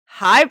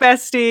Hi,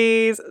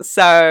 besties.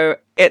 So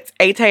it's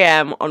 8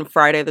 a.m. on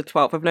Friday, the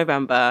 12th of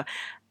November,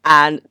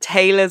 and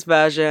Taylor's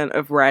version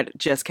of Red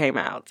just came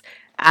out.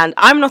 And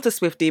I'm not a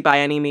Swiftie by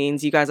any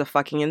means. You guys are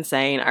fucking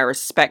insane. I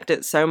respect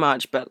it so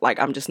much, but like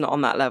I'm just not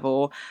on that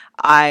level.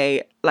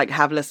 I like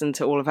have listened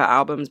to all of her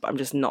albums, but I'm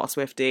just not a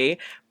Swiftie.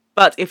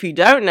 But if you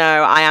don't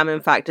know, I am in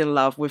fact in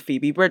love with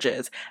Phoebe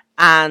Bridgers.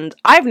 And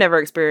I've never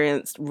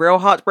experienced real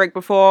heartbreak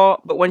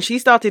before, but when she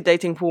started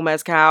dating Paul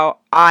Mescal,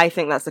 I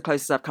think that's the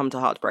closest I've come to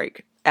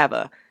heartbreak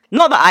ever.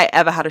 Not that I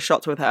ever had a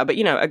shot with her, but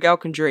you know, a girl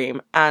can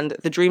dream. And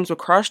the dreams were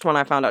crushed when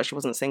I found out she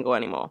wasn't single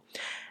anymore.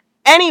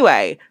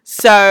 Anyway,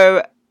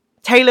 so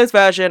Taylor's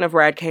version of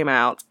Red came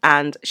out,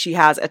 and she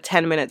has a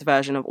 10-minute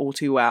version of All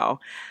Too Well.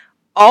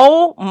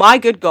 Oh my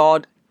good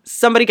God,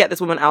 somebody get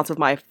this woman out of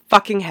my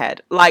fucking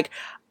head. Like,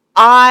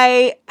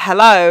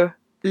 hello,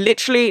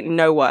 literally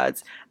no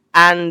words.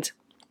 And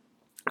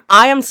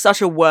I am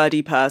such a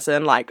wordy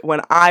person. Like,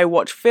 when I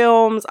watch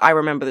films, I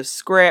remember the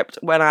script.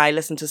 When I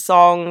listen to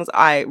songs,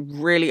 I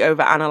really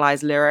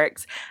overanalyze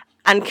lyrics.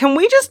 And can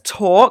we just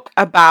talk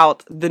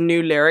about the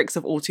new lyrics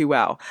of All Too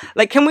Well?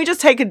 Like, can we just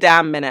take a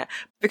damn minute?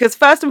 Because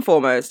first and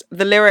foremost,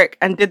 the lyric,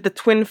 "and did the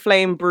twin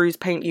flame bruise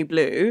paint you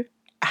blue,"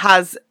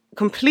 has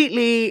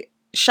completely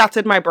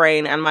shattered my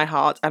brain and my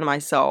heart and my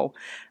soul.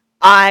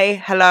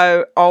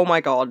 Hello, oh my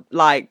God,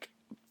 like,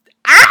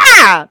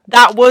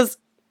 that was,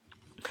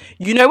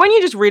 you know, when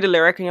you just read a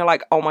lyric and you're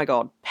like, oh my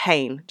God,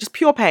 pain, just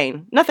pure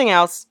pain, nothing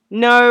else,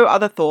 no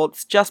other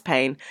thoughts, just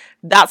pain.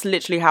 That's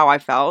literally how I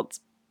felt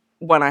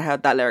when I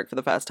heard that lyric for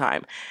the first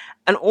time.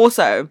 And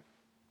also,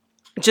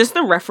 just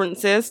the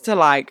references to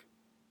like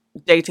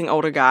dating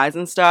older guys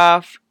and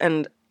stuff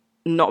and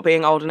not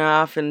being old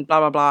enough and blah,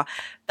 blah, blah.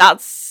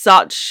 That's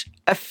such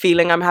a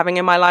feeling I'm having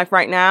in my life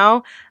right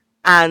now.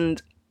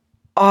 And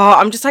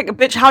I'm just like,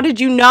 bitch, how did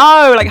you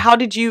know? Like, how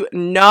did you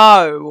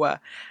know?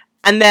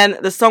 And then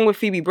the song with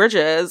Phoebe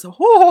Bridgers,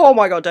 oh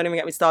my God, don't even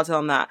get me started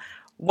on that.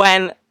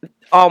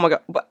 Oh my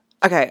God.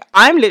 Okay,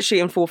 I'm literally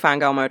in full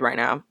fangirl mode right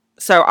now.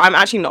 So I'm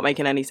actually not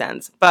making any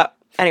sense. But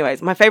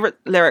anyways, my favorite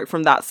lyric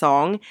from that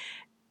song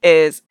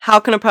is, "How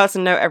can a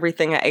person know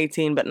everything at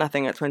 18 but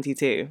nothing at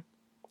 22?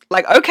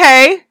 Like,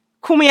 okay,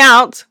 call me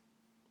out.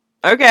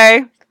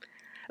 Okay.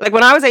 Like,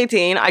 when I was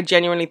 18, I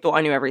genuinely thought I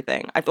knew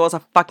everything. I thought I was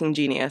a fucking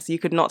genius. You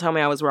could not tell me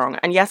I was wrong.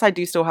 And yes, I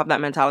do still have that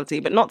mentality,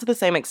 but not to the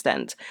same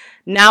extent.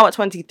 Now at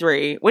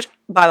 23, which,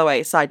 by the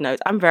way, side note,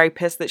 I'm very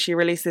pissed that she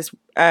released this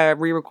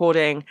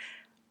re-recording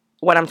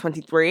when I'm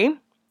 23.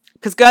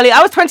 Because, girlie,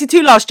 I was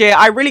 22 last year.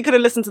 I really could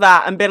have listened to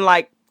that and been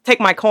like,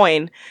 take my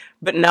coin.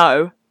 But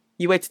no,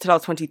 you waited till I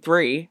was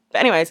 23.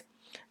 But anyways,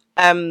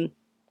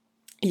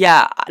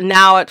 yeah,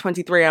 now at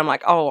 23, I'm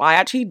like, oh, I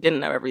actually didn't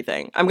know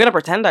everything. I'm going to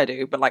pretend I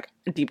do, but like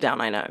deep down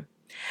I know.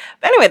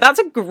 But anyway, that's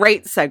a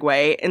great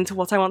segue into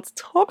what I want to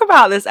talk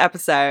about this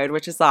episode,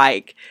 which is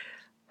like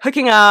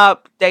hooking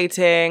up,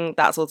 dating,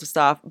 that sort of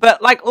stuff.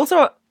 But like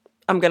also,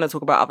 I'm going to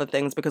talk about other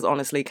things because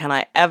honestly, can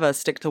I ever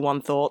stick to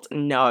one thought?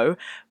 No.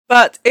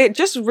 But it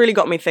just really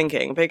got me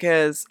thinking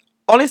because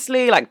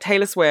honestly, like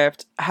Taylor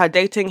Swift, her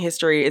dating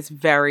history is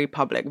very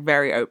public,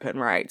 very open,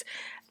 right?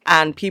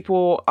 And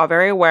people are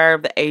very aware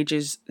of the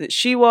ages that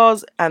she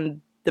was and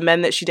the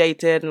men that she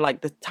dated and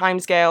like the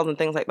timescales and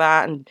things like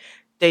that, and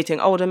dating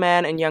older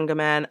men and younger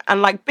men,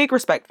 and like big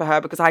respect for her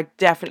because I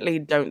definitely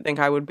don't think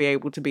I would be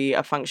able to be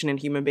a functioning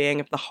human being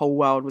if the whole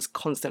world was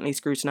constantly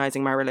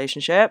scrutinizing my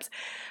relationships.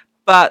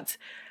 But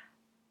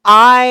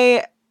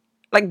I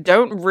like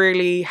don't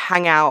really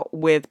hang out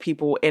with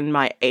people in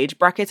my age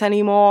bracket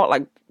anymore.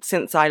 Like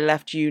since I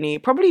left uni,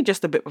 probably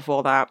just a bit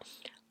before that,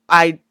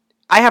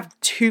 I have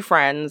two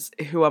friends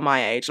who are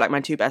my age, like my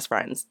two best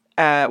friends.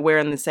 We're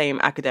in the same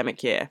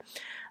academic year.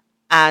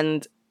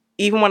 And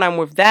even when I'm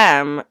with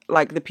them,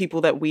 like the people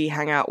that we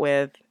hang out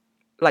with,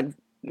 like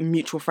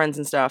mutual friends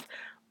and stuff,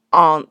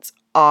 aren't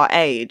our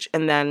age.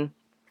 And then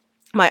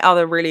my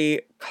other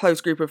really close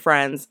group of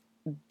friends,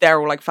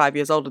 they're all like 5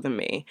 years older than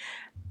me.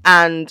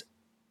 And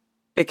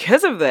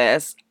because of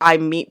this, I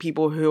meet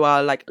people who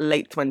are like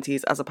late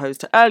 20s as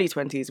opposed to early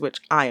 20s, which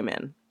I am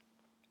in.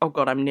 Oh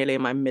God, I'm nearly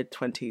in my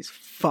mid-20s,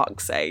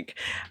 fuck's sake.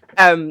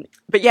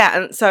 But yeah,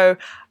 and so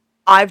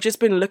I've just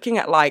been looking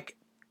at like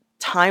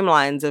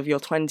timelines of your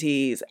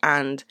 20s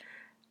and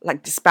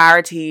like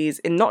disparities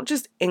in not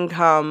just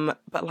income,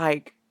 but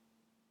like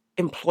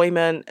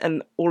employment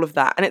and all of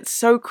that. And it's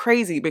so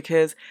crazy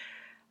because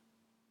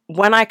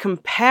when I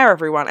compare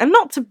everyone, and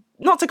not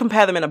to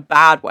compare them in a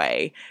bad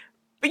way,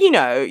 but you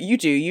know,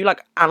 you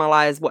like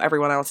analyze what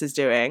everyone else is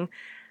doing.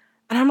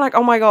 And I'm like,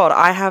 oh my God,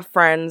 I have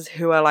friends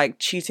who are like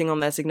cheating on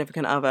their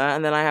significant other.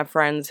 And then I have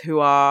friends who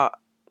are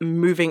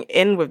moving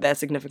in with their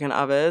significant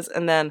others.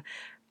 And then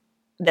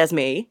there's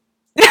me.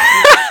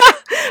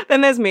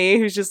 Then there's me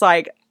who's just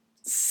like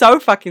so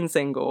fucking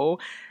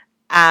single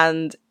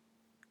and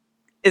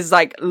is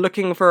like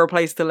looking for a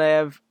place to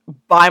live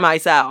by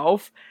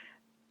myself.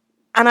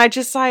 And I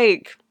just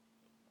think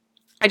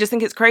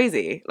it's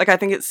crazy. Like, I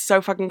think it's so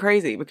fucking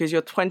crazy because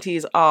your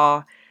 20s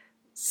are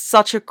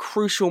such a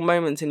crucial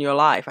moment in your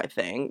life, I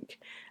think.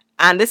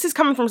 And this is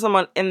coming from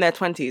someone in their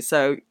 20s.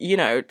 So, you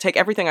know, take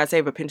everything I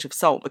say with a pinch of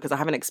salt because I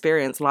haven't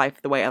experienced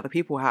life the way other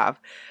people have.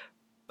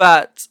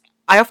 But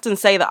I often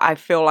say that I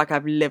feel like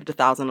I've lived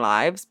 1,000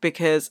 lives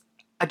because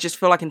I just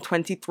feel like in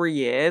 23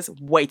 years,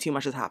 way too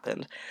much has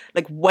happened.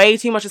 Like, way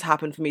too much has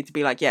happened for me to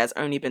be like, yeah, it's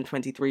only been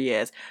 23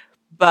 years.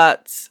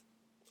 But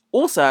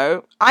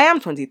also, I am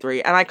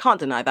 23 and I can't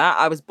deny that.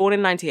 I was born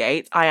in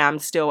 98. I am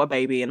still a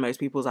baby in most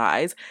people's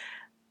eyes.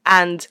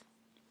 And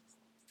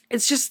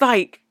it's just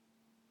like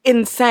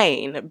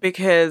insane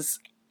because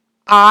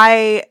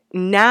I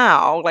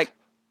now like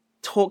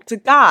talk to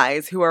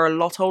guys who are a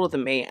lot older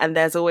than me, and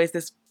there's always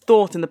this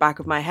thought in the back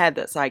of my head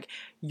that's like,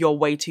 you're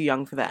way too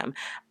young for them.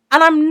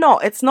 And I'm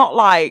not. It's not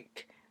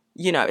like,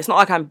 you know, it's not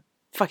like I'm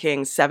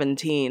fucking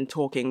 17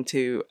 talking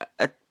to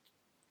a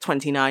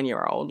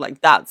 29-year-old.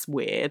 Like, that's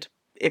weird.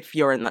 If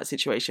you're in that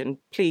situation,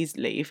 please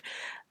leave.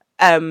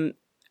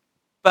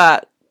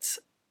 But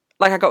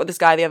like, I got with this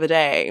guy the other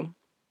day,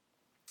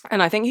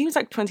 and I think he was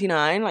like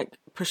 29, like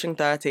pushing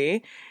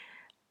 30.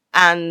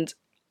 And,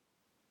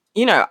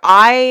 you know,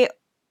 I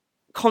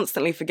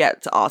constantly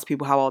forget to ask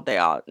people how old they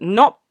are.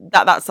 Not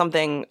that that's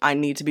something I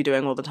need to be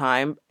doing all the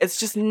time. It's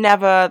just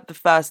never the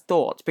first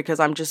thought because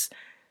I'm just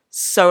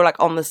so like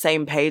on the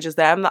same page as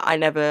them that I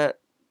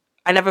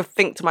never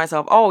think to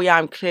myself, oh yeah,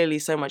 I'm clearly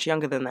so much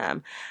younger than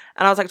them.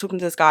 And I was like talking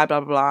to this guy,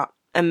 blah, blah, blah.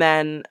 And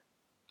then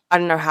I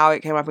don't know how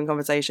it came up in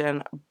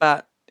conversation,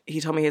 but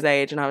he told me his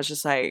age and I was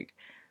just like,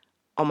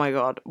 oh my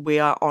God, we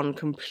are on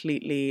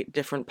completely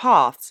different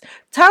paths.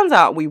 Turns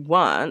out we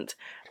weren't,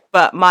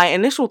 but my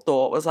initial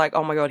thought was like,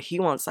 oh my God, he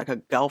wants like a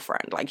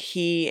girlfriend. Like,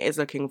 he is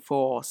looking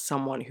for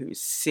someone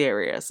who's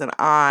serious, and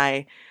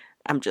I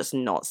am just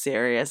not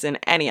serious in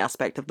any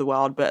aspect of the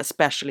world, but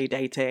especially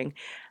dating.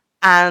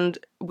 And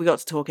we got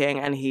to talking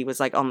and he was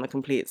like on the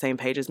complete same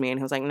page as me, and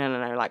he was like, no,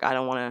 like I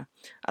don't want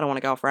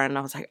a girlfriend. And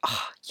I was like,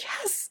 oh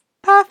yes,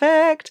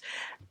 perfect.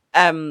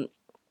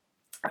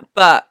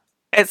 But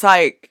it's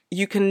like,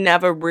 you can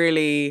never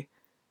really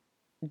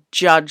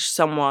judge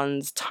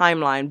someone's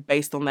timeline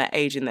based on their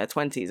age in their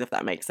 20s, if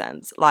that makes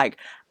sense. Like,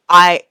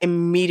 I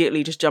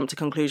immediately just jumped to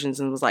conclusions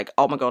and was like,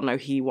 oh my God, no,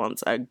 he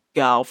wants a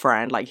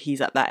girlfriend. Like,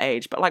 he's at that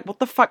age. But like, what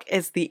the fuck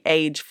is the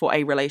age for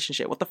a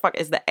relationship? What the fuck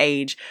is the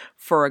age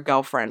for a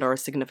girlfriend or a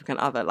significant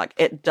other? Like,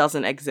 it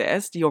doesn't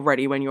exist. You're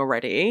ready when you're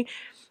ready.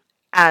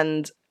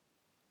 And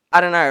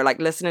I don't know, like,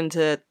 listening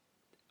to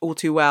All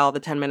Too Well, the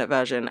 10-minute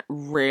version,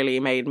 really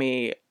made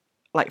me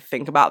like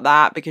think about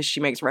that, because she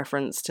makes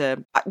reference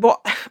to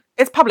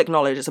it's public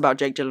knowledge, it's about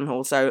Jake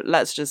Gyllenhaal, so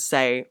let's just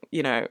say,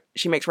 you know,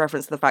 she makes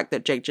reference to the fact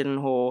that Jake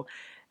Gyllenhaal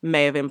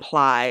may have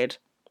implied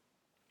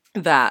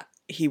that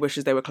he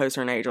wishes they were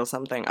closer in age or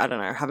something. I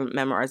don't know, haven't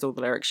memorized all the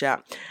lyrics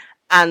yet.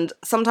 And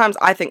sometimes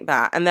I think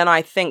that, and then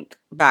I think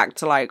back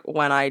to like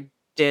when I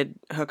did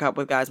hook up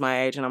with guys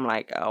my age, and I'm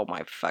like, oh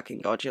my fucking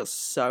God, you're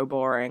so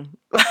boring.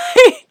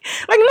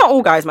 Like, not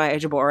all guys my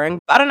age are boring,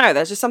 but I don't know,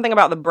 there's just something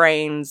about the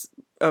brains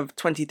of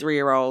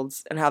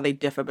 23-year-olds and how they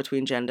differ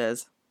between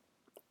genders.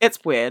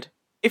 It's weird.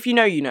 If you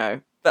know, you know.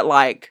 But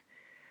like,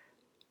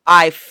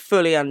 I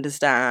fully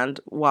understand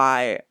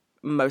why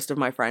most of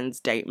my friends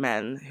date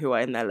men who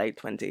are in their late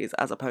 20s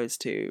as opposed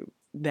to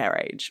their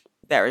age.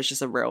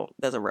 There's a real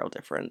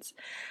difference.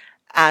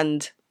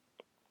 And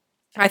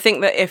I think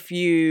that if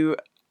you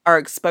are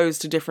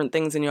exposed to different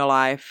things in your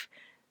life,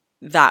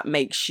 that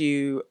makes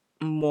you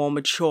more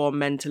mature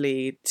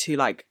mentally to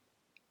like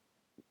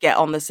get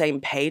on the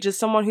same page as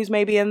someone who's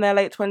maybe in their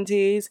late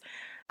 20s.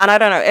 And I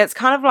don't know, it's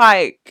kind of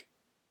like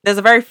there's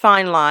a very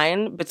fine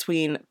line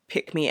between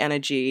pick me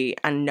energy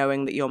and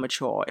knowing that you're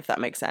mature, if that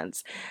makes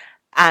sense.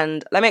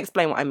 And let me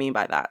explain what I mean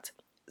by that.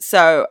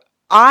 So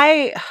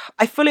I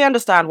fully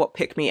understand what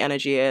pick me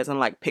energy is and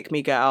like pick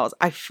me girls.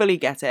 I fully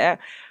get it.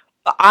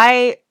 But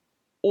I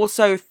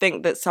also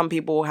think that some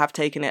people have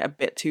taken it a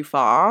bit too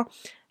far.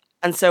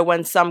 And so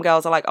when some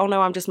girls are like, oh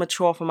no, I'm just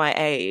mature for my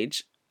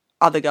age,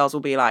 other girls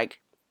will be like,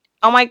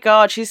 oh my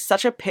God, she's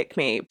such a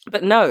pick-me.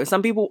 But no,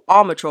 some people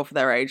are mature for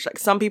their age. Like,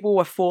 some people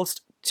were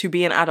forced to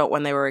be an adult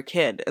when they were a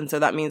kid. And so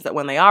that means that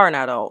when they are an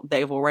adult,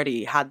 they've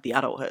already had the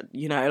adulthood,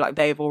 you know? Like,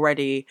 they've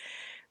already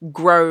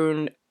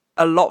grown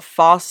a lot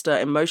faster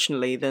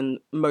emotionally than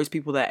most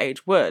people their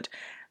age would.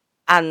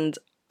 And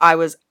I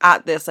was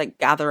at this, like,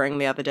 gathering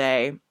the other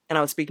day, and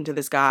I was speaking to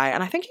this guy,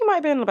 and I think he might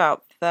have been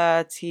about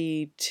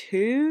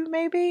 32,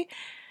 maybe?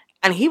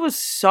 And he was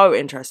so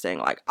interesting.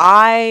 Like,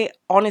 I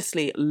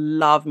honestly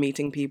love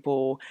meeting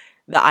people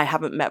that I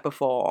haven't met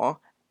before.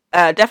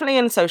 Definitely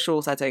in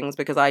social settings,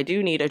 because I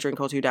do need a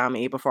drink or two down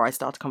me before I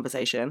start a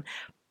conversation.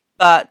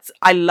 But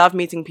I love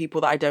meeting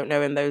people that I don't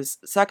know in those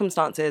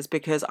circumstances,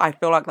 because I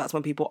feel like that's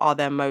when people are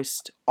their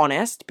most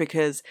honest,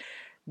 because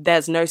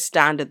there's no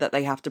standard that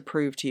they have to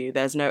prove to you.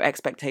 There's no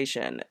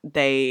expectation.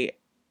 They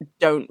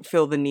don't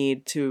feel the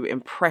need to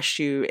impress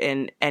you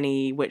in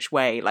any which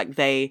way. Like,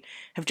 they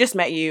have just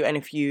met you, and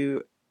if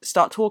you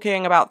start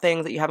talking about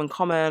things that you have in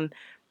common,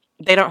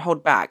 they don't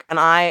hold back. And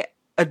I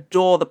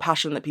adore the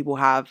passion that people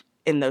have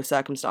in those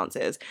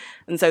circumstances.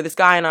 And so this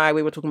guy and I,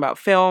 we were talking about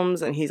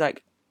films, and he's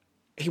like,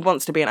 he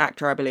wants to be an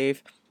actor, I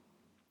believe.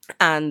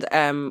 And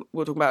we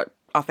were talking about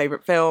our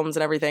favorite films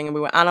and everything, and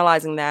we were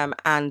analyzing them.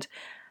 And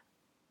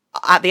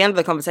at the end of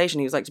the conversation,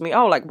 he was like to me,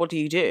 "Oh, like, what do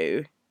you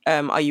do?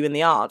 Are you in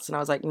the arts?" And I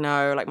was like,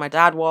 "No, like my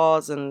dad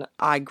was, and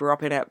I grew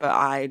up in it, but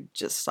I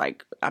just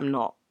like I'm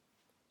not.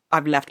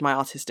 I've left my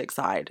artistic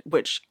side."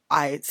 Which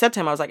I said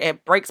to him, I was like,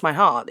 "It breaks my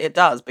heart. It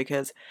does,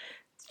 because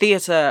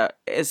theatre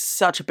is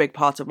such a big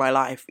part of my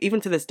life.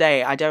 Even to this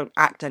day, I don't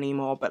act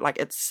anymore, but like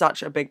it's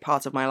such a big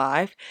part of my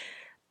life."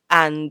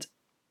 And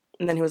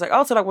then he was like,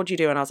 "Oh, so like, what do you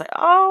do?" And I was like,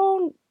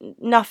 "Oh,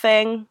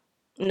 nothing,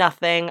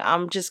 nothing.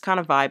 I'm just kind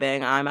of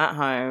vibing. I'm at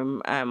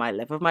home. I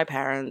live with my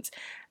parents."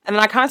 And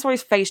then I kind of saw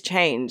his face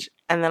change.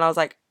 And then I was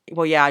like,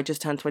 "Well, yeah, I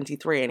just turned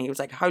 23." And he was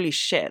like, "Holy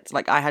shit.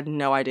 Like, I had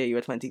no idea you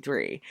were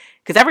 23."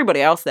 Because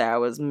everybody else there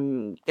was,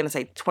 going to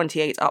say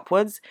 28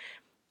 upwards.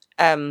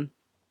 And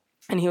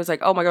he was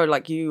like, "Oh my God,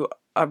 like, you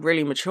are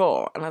really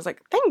mature." And I was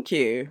like, "Thank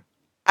you."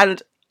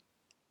 And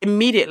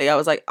immediately I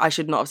was like, I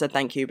should not have said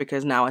thank you,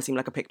 because now I seem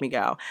like a pick me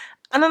girl.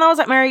 And then I was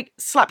like, Mary,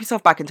 slap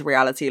yourself back into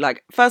reality.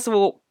 Like, first of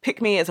all,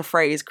 pick me is a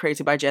phrase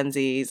created by Gen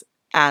Zs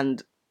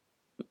and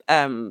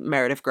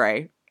Meredith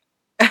Grey.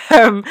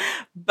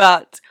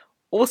 But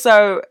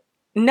also,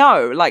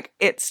 no, like,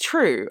 it's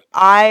true.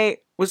 I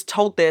was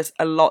told this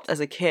a lot as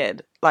a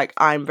kid. Like,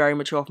 I'm very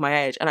mature for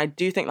my age. And I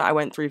do think that I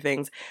went through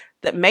things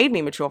that made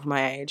me mature for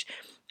my age.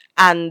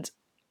 And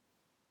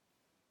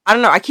I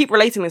don't know, I keep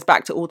relating this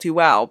back to All Too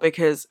Well,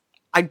 because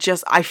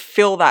I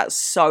feel that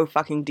so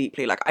fucking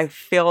deeply. Like, I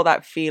feel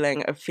that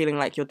feeling of feeling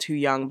like you're too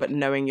young, but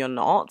knowing you're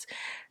not.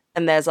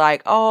 And there's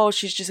like, oh,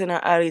 she's just in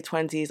her early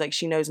 20s, like,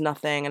 she knows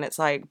nothing. And it's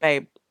like,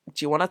 babe,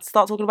 do you want to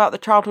start talking about the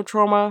childhood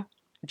trauma?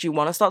 Do you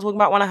want to start talking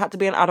about when I had to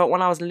be an adult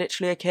when I was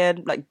literally a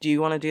kid? Like, do you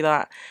want to do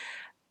that?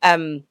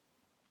 And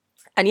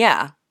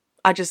yeah,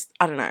 I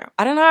don't know.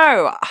 I don't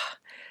know.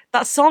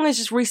 That song has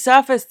just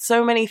resurfaced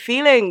so many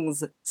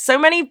feelings. So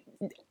many.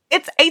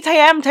 It's 8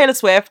 a.m. Taylor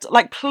Swift.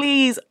 Like,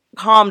 please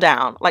calm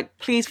down. Like,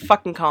 please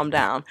fucking calm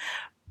down.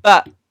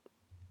 But,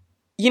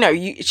 you know,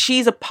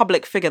 she's a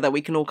public figure that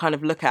we can all kind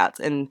of look at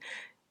and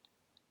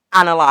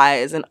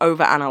analyze and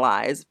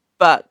overanalyze.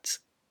 But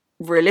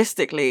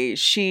realistically,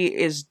 she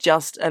is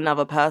just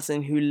another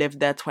person who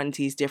lived their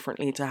 20s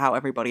differently to how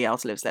everybody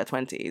else lives their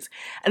 20s.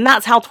 And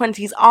that's how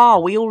 20s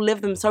are. We all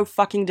live them so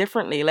fucking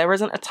differently. There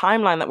isn't a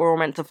timeline that we're all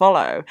meant to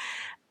follow.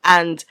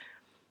 And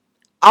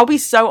I'll be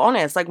so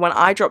honest, like, when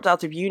I dropped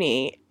out of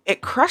uni,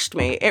 it crushed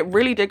me. It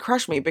really did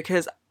crush me,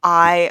 because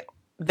I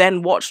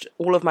then watched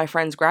all of my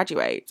friends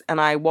graduate,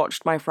 and I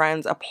watched my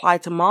friends apply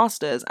to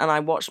masters, and I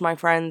watched my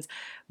friends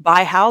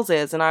buy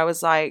houses, and I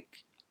was like,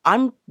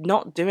 I'm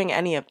not doing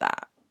any of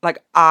that.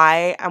 Like,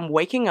 I am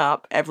waking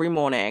up every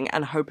morning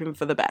and hoping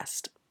for the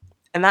best.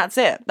 And that's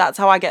it. That's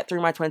how I get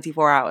through my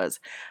 24 hours.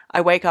 I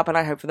wake up and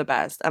I hope for the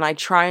best. And I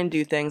try and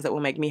do things that will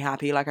make me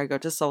happy. Like, I go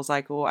to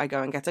SoulCycle, I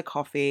go and get a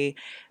coffee.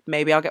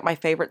 Maybe I'll get my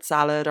favorite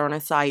salad or an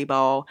acai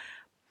bowl.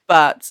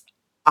 But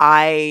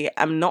I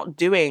am not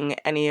doing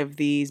any of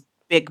these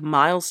big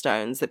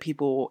milestones that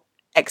people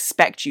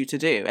expect you to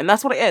do. And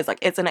that's what it is. Like,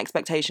 it's an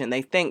expectation.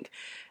 They think,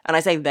 and I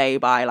say they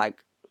by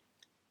like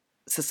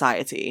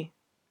society,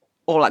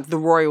 or like the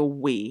royal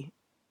we,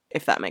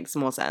 if that makes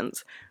more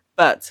sense.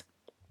 But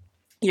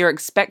you're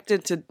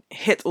expected to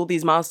hit all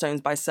these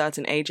milestones by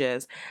certain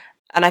ages.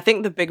 And I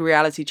think the big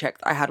reality check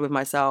that I had with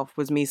myself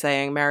was me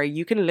saying, Mary,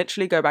 you can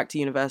literally go back to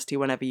university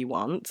whenever you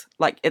want.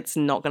 Like, it's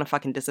not going to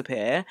fucking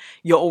disappear.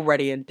 You're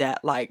already in debt.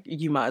 Like,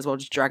 you might as well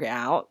just drag it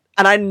out.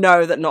 And I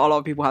know that not a lot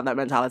of people have that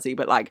mentality,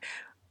 but like,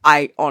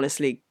 I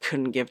honestly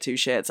couldn't give two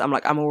shits. I'm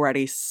like, I'm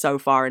already so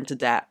far into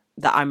debt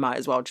that I might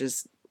as well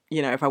just,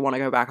 you know, if I want to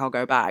go back, I'll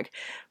go back.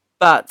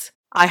 But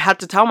I had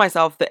to tell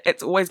myself that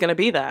it's always going to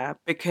be there,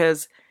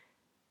 because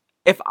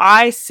if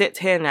I sit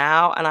here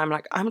now and I'm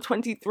like, I'm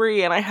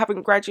 23 and I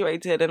haven't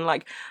graduated and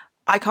like,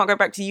 I can't go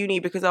back to uni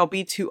because I'll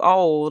be too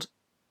old.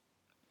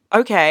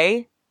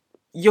 Okay,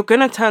 you're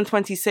gonna turn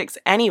 26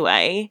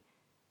 anyway.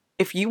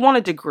 If you want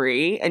a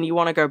degree and you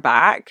want to go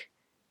back,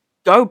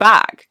 go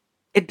back.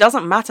 It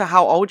doesn't matter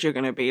how old you're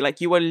gonna be. Like,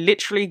 you are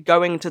literally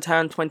going to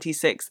turn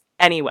 26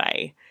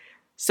 anyway.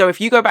 So if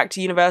you go back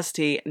to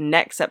university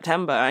next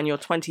September and you're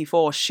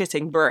 24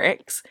 shitting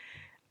bricks,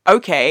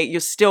 okay, you're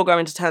still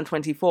going to turn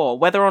 24.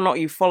 Whether or not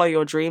you follow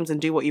your dreams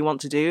and do what you want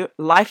to do,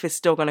 life is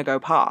still going to go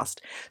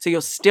past. So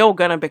you're still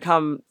going to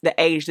become the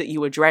age that you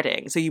were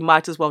dreading. So you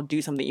might as well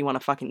do something you want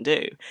to fucking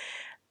do.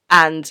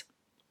 And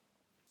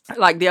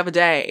like the other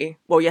day,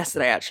 well,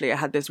 yesterday actually, I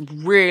had this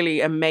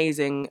really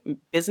amazing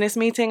business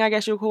meeting, I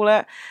guess you'll call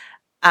it.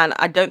 And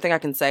I don't think I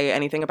can say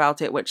anything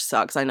about it, which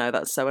sucks. I know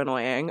that's so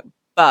annoying.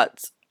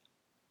 But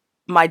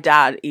my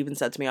dad even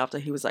said to me after,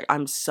 he was like,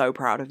 I'm so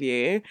proud of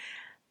you.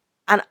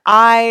 And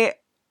I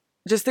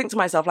just think to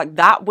myself, like,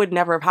 that would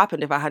never have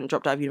happened if I hadn't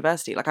dropped out of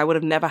university. Like, I would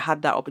have never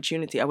had that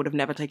opportunity. I would have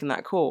never taken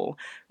that call,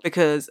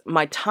 because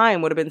my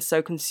time would have been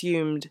so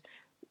consumed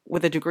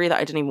with a degree that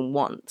I didn't even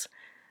want.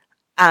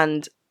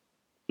 And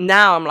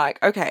now I'm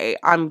like, okay,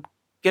 I'm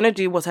going to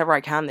do whatever I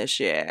can this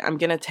year. I'm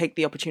going to take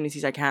the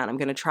opportunities I can. I'm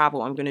going to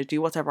travel. I'm going to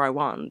do whatever I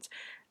want.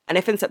 And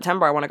if in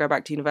September I want to go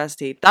back to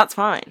university, that's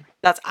fine.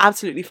 That's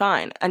absolutely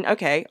fine. And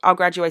okay, I'll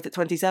graduate at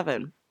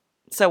 27.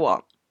 So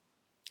what?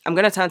 I'm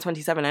going to turn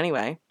 27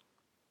 anyway.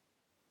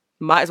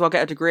 Might as well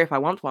get a degree if I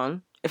want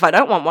one. If I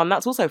don't want one,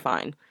 that's also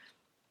fine.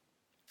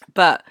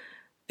 But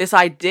this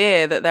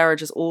idea that there are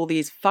just all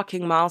these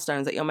fucking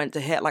milestones that you're meant to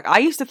hit. Like, I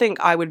used to think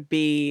I would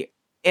be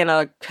in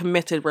a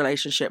committed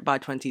relationship by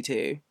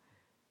 22.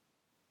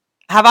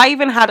 Have I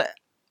even had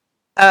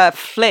a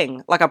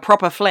fling, like a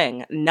proper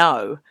fling?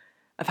 No.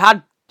 I've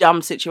had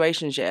dumb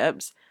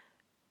situationships,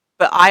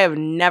 but I have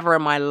never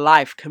in my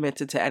life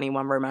committed to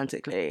anyone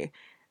romantically.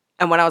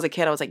 And when I was a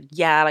kid, I was like,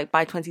 yeah, like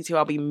by 22,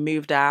 I'll be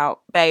moved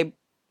out. Babe,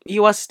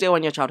 you are still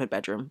in your childhood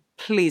bedroom.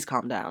 Please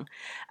calm down.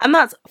 And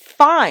that's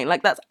fine.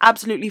 Like, that's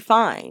absolutely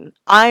fine.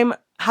 I'm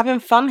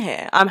having fun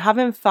here. I'm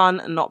having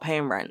fun not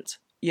paying rent.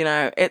 You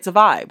know, it's a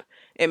vibe.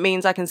 It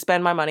means I can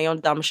spend my money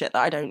on dumb shit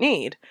that I don't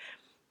need.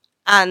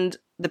 And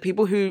the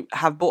people who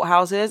have bought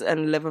houses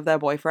and live with their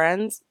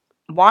boyfriends,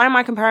 why am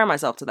I comparing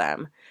myself to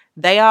them?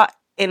 They are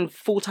in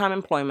full-time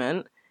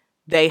employment.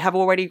 They have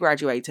already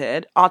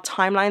graduated. Our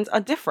timelines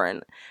are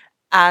different.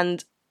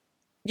 And,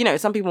 you know,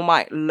 some people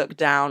might look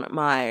down at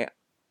my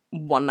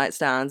one-night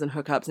stands and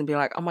hookups and be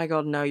like, oh my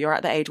God, no, you're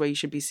at the age where you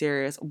should be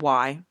serious.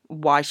 Why?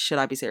 Why should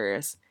I be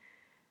serious?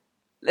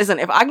 Listen,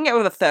 if I can get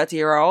with a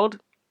 30-year-old,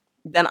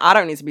 then I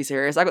don't need to be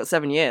serious. I've got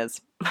 7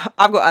 years.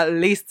 I've got at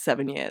least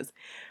 7 years.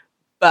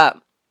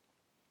 But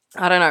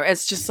I don't know.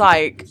 It's just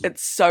like,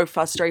 it's so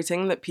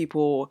frustrating that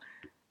people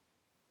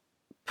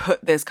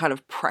put this kind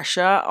of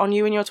pressure on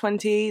you in your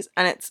 20s.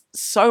 And it's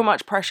so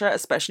much pressure,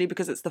 especially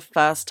because it's the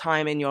first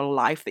time in your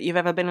life that you've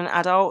ever been an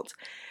adult,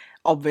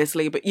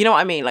 obviously. But you know what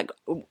I mean? Like,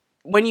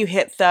 when you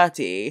hit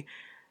 30,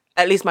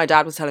 at least my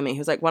dad was telling me, he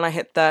was like, when I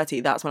hit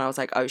 30, that's when I was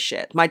like, oh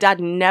shit. My dad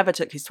never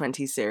took his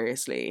 20s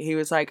seriously. He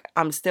was like,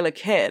 I'm still a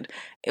kid.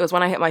 It was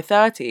when I hit my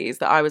 30s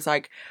that I was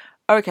like,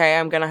 okay,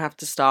 I'm going to have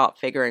to start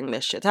figuring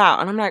this shit out.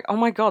 And I'm like, oh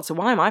my God, so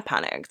why am I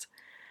panicked?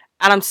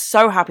 And I'm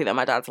so happy that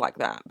my dad's like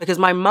that, because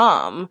my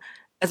mum,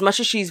 as much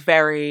as she's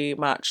very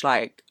much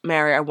like,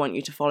 Mary, I want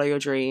you to follow your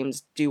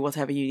dreams, do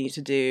whatever you need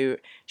to do.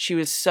 She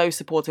was so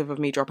supportive of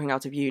me dropping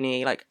out of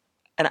uni, like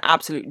an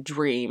absolute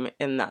dream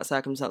in that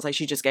circumstance. Like,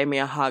 she just gave me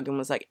a hug and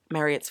was like,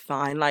 Mary, it's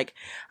fine. Like,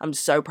 I'm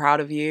so proud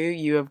of you.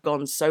 You have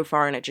gone so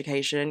far in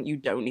education. You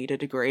don't need a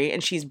degree.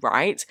 And she's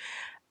right.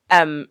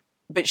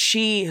 But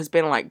she has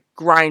been like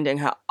grinding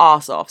her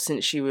ass off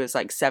since she was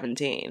like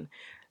 17.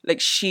 Like,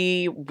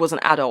 she was an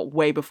adult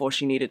way before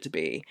she needed to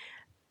be.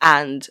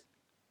 And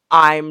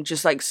I'm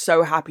just like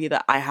so happy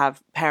that I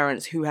have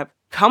parents who have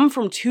come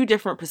from two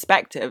different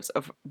perspectives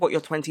of what your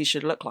 20s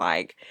should look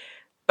like,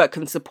 but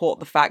can support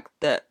the fact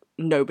that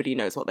nobody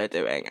knows what they're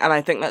doing. And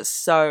I think that's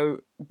so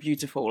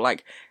beautiful.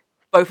 Like,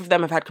 both of them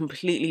have had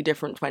completely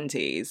different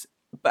 20s,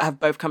 but have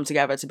both come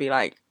together to be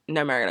like,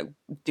 no, Mary, like,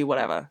 do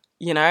whatever,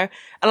 you know?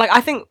 And like,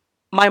 I think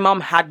my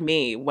mum had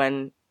me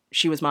when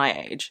she was my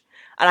age.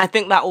 And I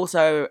think that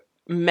also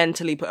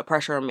mentally put a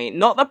pressure on me.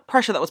 Not the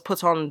pressure that was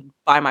put on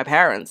by my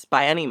parents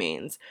by any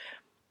means,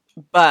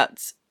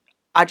 but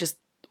I just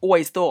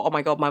always thought, oh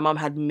my God, my mum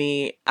had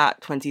me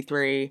at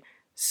 23.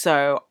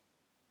 So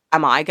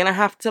am I going to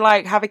have to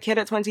like have a kid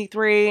at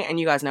 23? And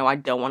you guys know I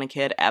don't want a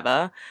kid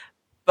ever.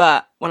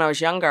 But when I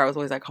was younger, I was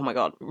always like, oh my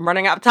God, I'm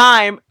running out of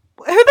time.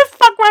 Who the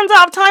fuck runs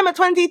out of time at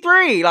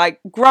 23? Like,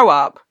 grow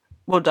up.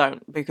 Well,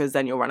 don't, because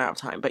then you'll run out of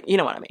time. But you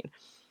know what I mean.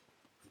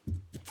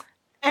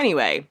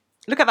 Anyway,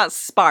 look at that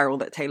spiral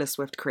that Taylor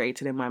Swift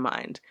created in my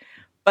mind.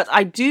 But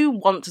I do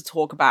want to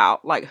talk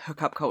about like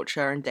hookup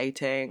culture and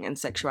dating and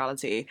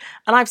sexuality.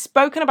 And I've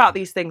spoken about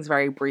these things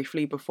very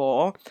briefly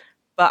before,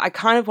 but I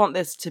kind of want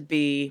this to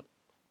be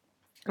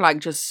like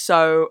just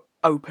so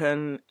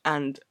open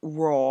and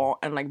raw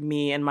and like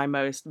me in my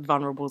most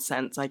vulnerable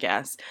sense, I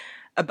guess,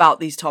 about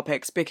these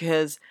topics,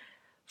 because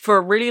for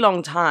a really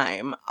long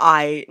time,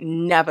 I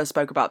never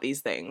spoke about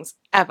these things,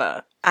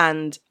 ever.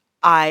 And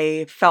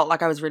I felt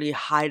like I was really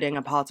hiding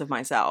a part of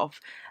myself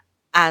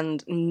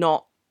and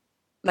not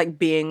like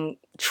being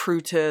true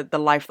to the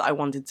life that I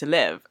wanted to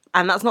live.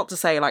 And that's not to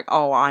say like,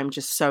 oh, I'm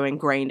just so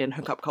ingrained in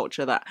hookup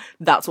culture that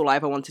that's all I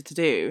ever wanted to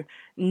do.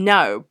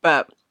 No,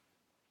 but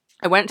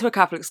I went to a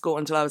Catholic school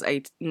until I was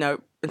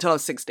until I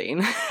was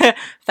 16.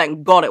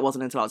 Thank God it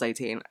wasn't until I was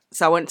 18.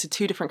 So I went to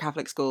 2 different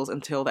Catholic schools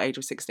until the age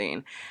of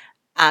 16.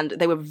 And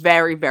they were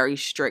very, very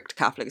strict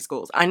Catholic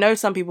schools. I know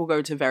some people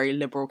go to very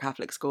liberal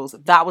Catholic schools.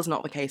 That was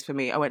not the case for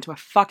me. I went to a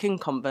fucking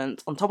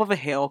convent on top of a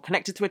hill,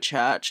 connected to a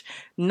church.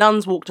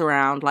 Nuns walked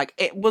around. Like,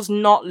 it was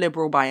not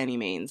liberal by any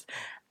means.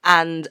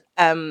 And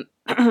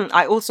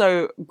I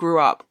also grew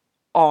up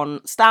on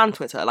Stan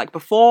Twitter. Like,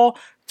 before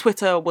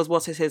Twitter was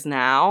what it is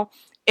now,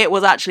 it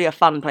was actually a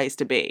fun place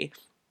to be.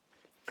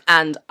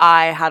 And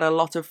I had a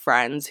lot of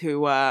friends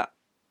who were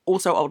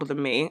also older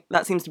than me.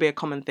 That seems to be a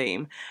common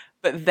theme.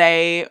 But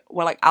they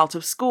were like out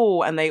of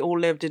school and they all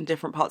lived in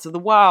different parts of the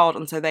world.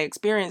 And so they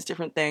experienced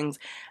different things.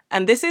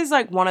 And this is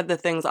like one of the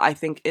things that I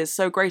think is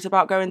so great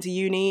about going to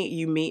uni.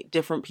 You meet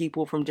different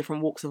people from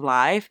different walks of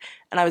life.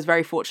 And I was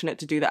very fortunate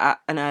to do that at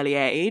an early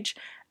age.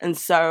 And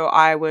so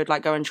I would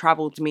like go and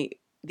travel to meet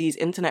these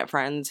internet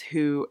friends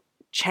who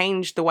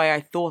changed the way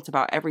I thought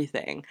about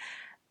everything.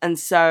 And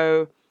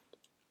so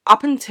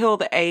up until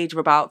the age of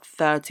about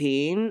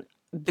 13,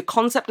 the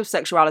concept of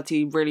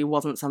sexuality really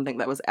wasn't something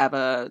that was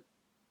ever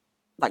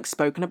like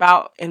spoken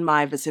about in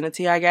my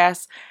vicinity, I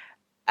guess.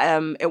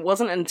 It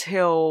wasn't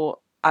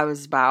until I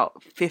was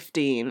about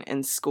 15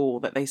 in school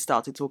that they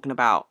started talking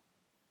about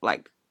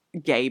like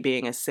gay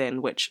being a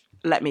sin, which,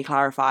 let me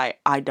clarify,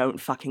 I don't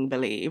fucking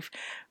believe.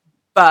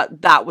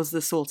 But that was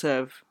the sort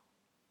of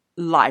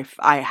life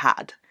I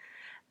had.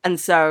 And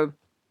so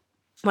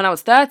when I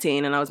was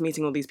 13 and I was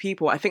meeting all these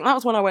people, I think that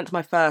was when I went to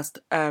my first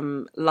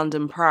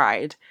London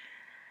Pride,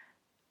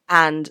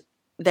 and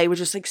they were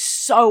just like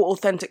so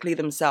authentically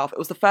themselves. It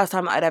was the first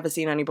time that I'd ever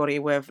seen anybody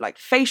with like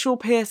facial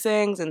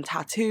piercings and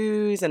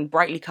tattoos and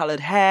brightly colored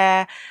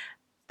hair.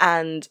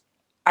 And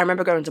I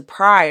remember going to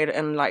Pride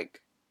and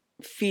like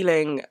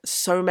feeling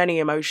so many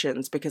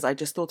emotions because I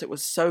just thought it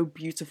was so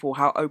beautiful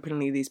how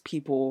openly these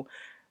people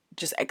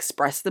just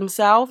express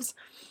themselves.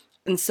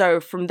 And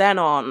so from then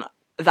on,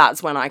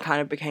 that's when I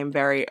kind of became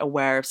very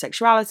aware of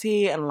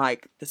sexuality and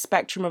like the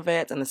spectrum of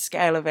it and the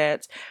scale of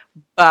it.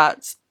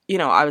 But, you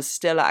know, I was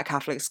still at a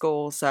Catholic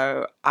school,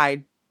 so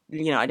I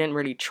didn't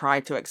really try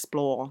to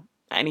explore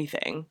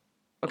anything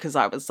because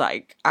I was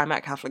like, I'm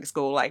at Catholic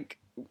school, like,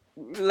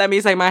 let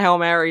me say my Hail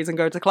Marys and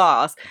go to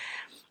class.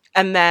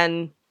 And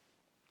then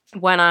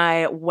when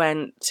I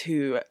went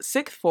to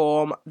sixth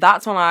form,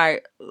 that's when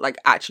I like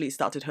actually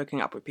started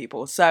hooking up with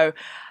people. So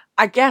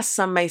I guess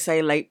some may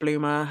say late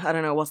bloomer. I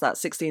don't know, what's that,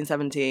 16,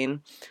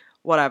 17,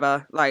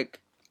 whatever.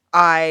 Like,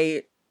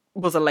 I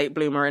was a late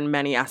bloomer in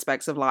many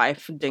aspects of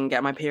life. Didn't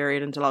get my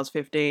period until I was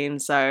 15.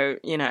 So,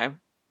 you know,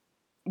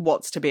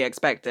 what's to be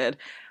expected.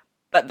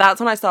 But that's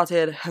when I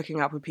started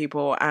hooking up with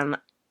people. And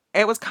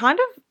it was kind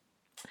of,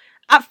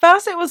 at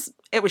first it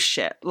was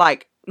shit.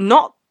 Like,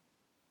 not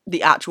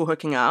the actual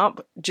hooking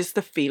up, just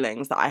the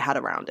feelings that I had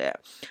around it.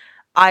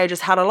 I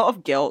just had a lot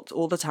of guilt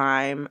all the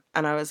time,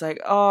 and I was like,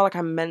 oh, like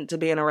I'm meant to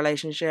be in a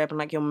relationship, and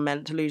like you're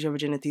meant to lose your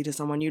virginity to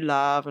someone you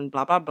love, and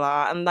blah, blah,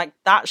 blah. And like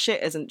that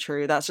shit isn't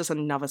true. That's just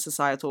another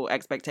societal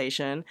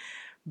expectation.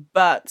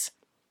 But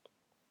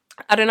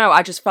I don't know,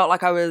 I just felt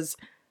like I was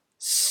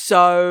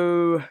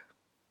so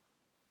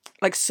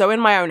in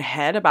my own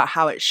head about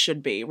how it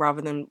should be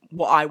rather than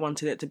what I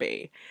wanted it to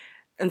be.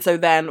 And so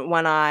then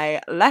when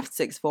I left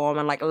sixth form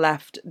and like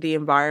left the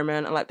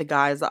environment and like the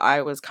guys that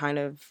I was kind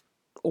of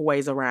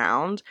always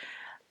around,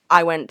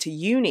 I went to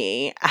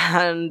uni.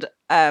 And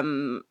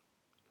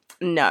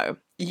no,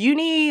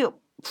 uni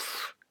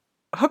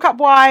hookup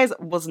wise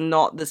was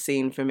not the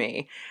scene for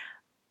me.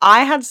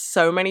 I had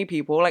so many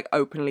people like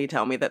openly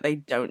tell me that they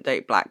don't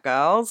date black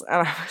girls,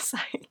 and I was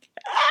like,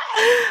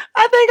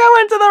 I think I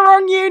went to the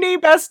wrong uni,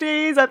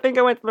 besties. I think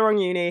I went to the wrong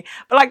uni.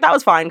 But like that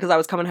was fine because I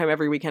was coming home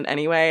every weekend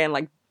anyway, and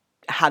like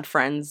had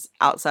friends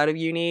outside of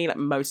uni. Like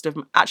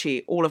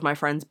actually all of my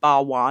friends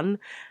bar one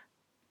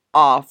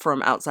are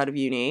from outside of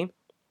uni.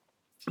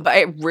 But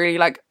it really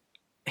like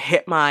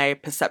hit my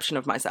perception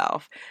of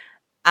myself,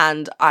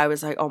 and I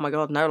was like, oh my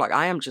god, no, like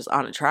I am just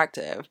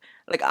unattractive.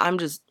 Like I'm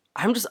just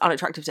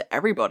unattractive to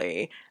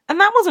everybody. And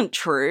that wasn't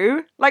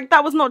true. Like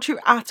that was not true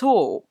at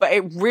all. But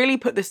it really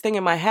put this thing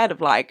in my head of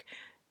like,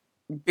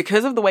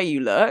 because of the way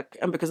you look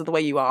and because of the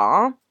way you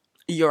are,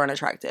 you're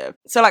unattractive.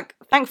 So like,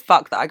 thank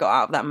fuck that I got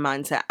out of that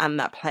mindset and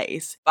that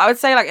place. But I would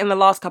say like in the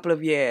last couple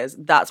of years,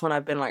 that's when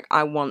I've been like,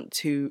 I want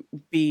to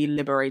be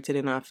liberated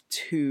enough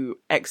to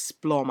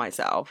explore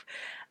myself.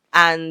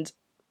 And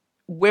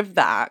with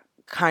that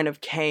kind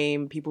of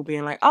came people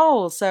being like,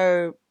 oh,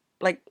 so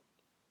like,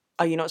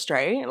 are you not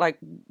straight? Like,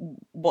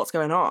 what's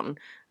going on?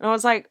 And I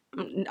was like,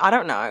 I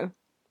don't know.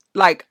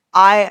 Like,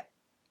 I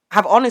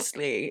have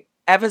honestly,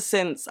 ever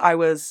since I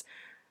was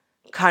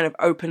kind of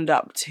opened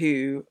up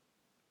to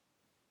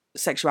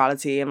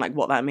sexuality and like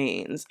what that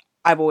means,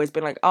 I've always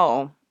been like,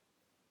 oh,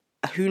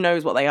 who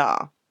knows what they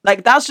are?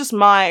 Like, that's just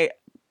my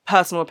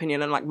personal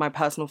opinion and like my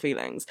personal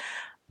feelings.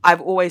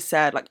 I've always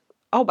said like,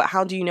 oh, but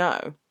how do you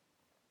know?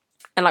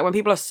 And like when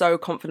people are so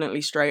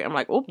confidently straight, I'm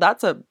like, oh,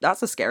 that's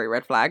a scary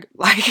red flag.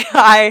 Like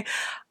I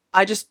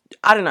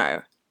don't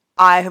know.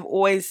 I have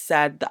always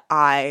said that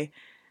I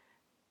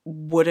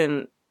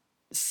wouldn't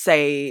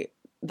say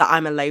that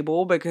I'm a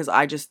label because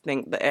I just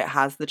think that it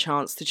has the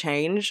chance to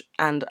change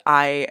and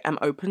I am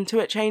open to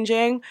it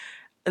changing.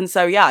 And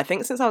so, yeah, I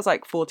think since I was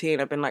like 14,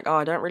 I've been like, oh,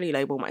 I don't really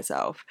label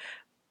myself.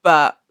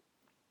 But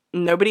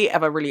nobody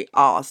ever really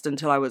asked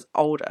until I was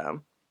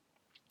older.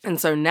 And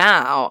so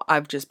now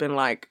I've just been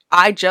like,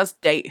 I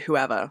just date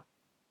whoever.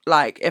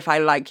 Like, if I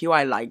like you,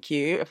 I like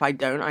you. If I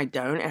don't, I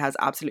don't. It has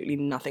absolutely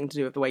nothing to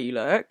do with the way you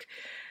look.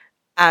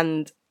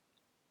 And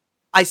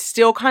I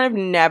still kind of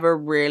never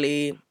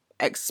really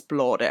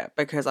explored it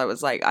because I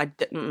was like,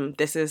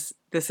 this is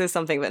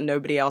something that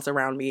nobody else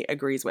around me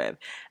agrees with.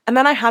 And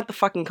then I had the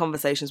fucking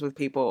conversations with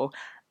people,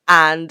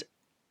 and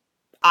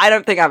I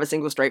don't think I have a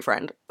single straight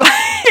friend.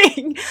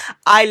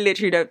 I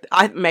literally don't.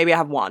 Maybe I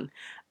have one.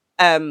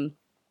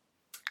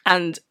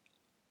 And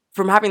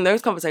from having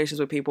those conversations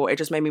with people, it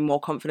just made me more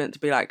confident to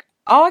be like,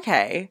 oh,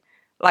 okay,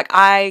 like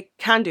I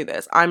can do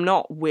this. I'm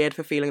not weird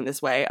for feeling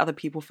this way. Other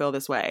people feel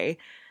this way.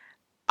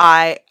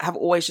 I have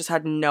always just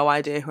had no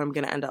idea who I'm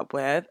going to end up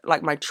with.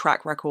 Like, my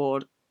track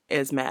record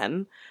is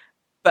men,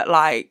 but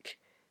like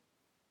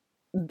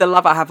the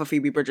love I have for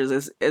Phoebe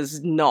Bridgers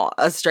is not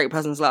a straight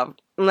person's love.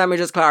 Let me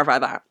just clarify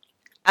that.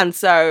 And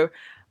so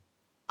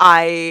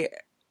I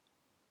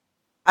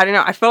don't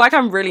know, I feel like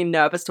I'm really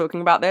nervous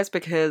talking about this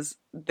because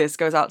this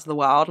goes out to the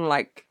world and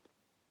like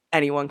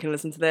anyone can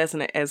listen to this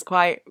and it is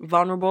quite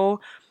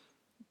vulnerable.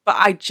 But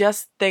I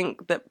just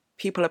think that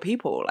people are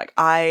people. Like,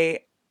 I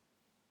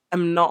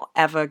am not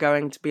ever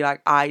going to be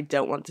like, I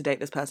don't want to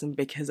date this person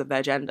because of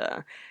their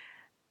gender.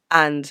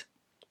 And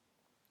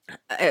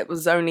it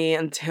was only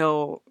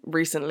until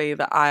recently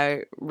that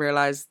I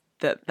realized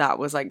that that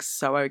was like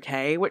so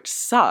okay, which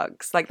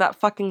sucks. Like, that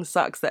fucking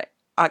sucks that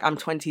like I'm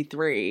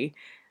 23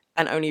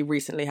 and only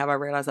recently have I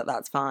realized that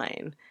that's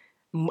fine.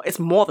 It's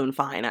more than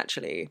fine,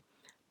 actually.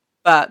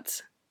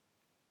 But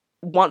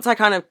once I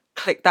kind of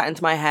clicked that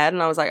into my head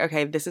and I was like,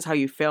 okay, this is how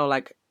you feel,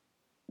 like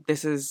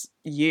this is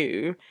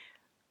you,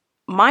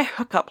 my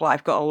hookup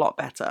life got a lot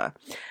better.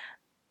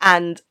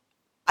 And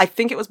I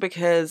think it was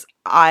because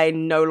I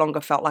no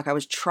longer felt like I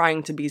was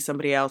trying to be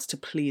somebody else to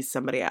please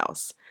somebody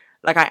else.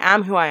 Like, I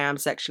am who I am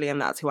sexually,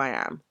 and that's who I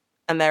am.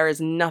 And there is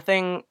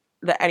nothing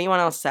that anyone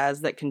else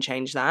says that can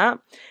change that.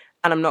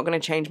 And I'm not going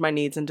to change my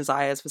needs and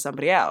desires for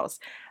somebody else.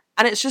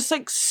 And it's just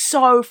like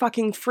so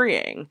fucking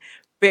freeing,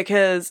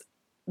 because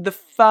the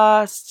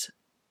first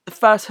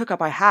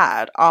hookup I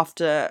had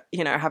after,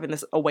 you know, having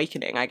this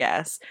awakening, I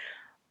guess,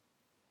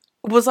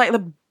 was like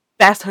the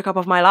best hookup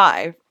of my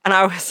life. And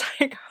I was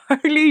like,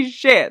 holy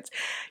shit,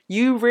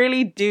 you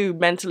really do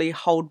mentally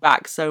hold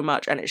back so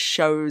much, and it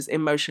shows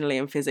emotionally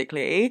and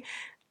physically.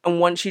 And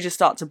once you just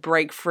start to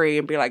break free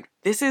and be like,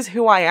 this is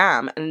who I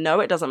am, and no,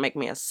 it doesn't make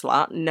me a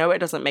slut, no, it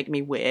doesn't make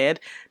me weird,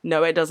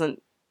 no, it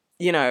doesn't,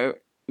 you know,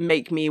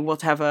 make me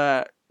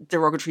whatever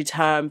derogatory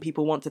term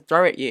people want to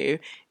throw at you.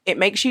 It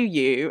makes you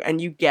you, and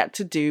you get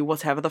to do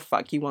whatever the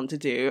fuck you want to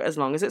do as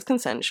long as it's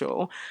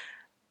consensual.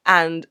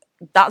 And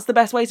that's the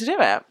best way to do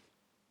it.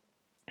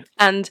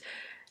 And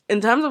in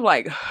terms of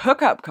like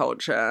hookup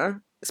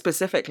culture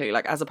specifically,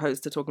 like as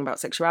opposed to talking about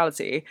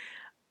sexuality,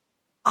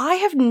 I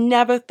have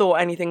never thought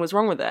anything was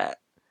wrong with it.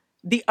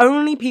 The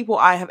only people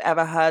I have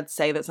ever heard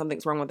say that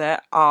something's wrong with it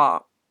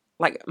are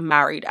like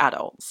married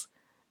adults.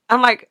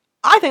 And like,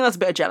 I think that's a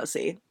bit of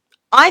jealousy.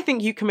 I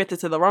think you committed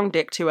to the wrong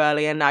dick too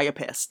early and now you're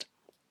pissed.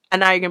 And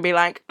now you're going to be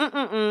like,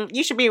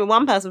 you should be with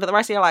one person for the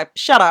rest of your life.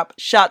 Shut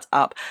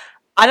up.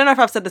 I don't know if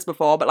I've said this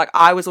before, but like,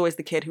 I was always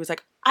the kid who was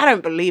like, I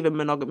don't believe in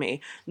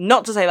monogamy.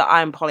 Not to say that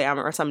I'm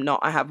polyamorous. I'm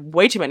not. I have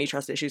way too many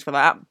trust issues for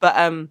that. But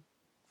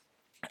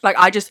like,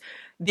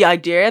 the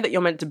idea that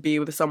you're meant to be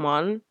with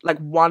someone, like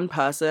one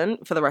person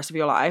for the rest of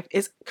your life,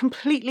 is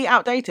completely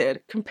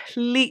outdated.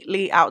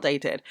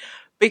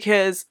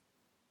 Because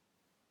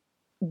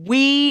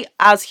we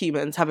as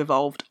humans have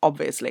evolved,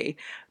 obviously.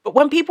 But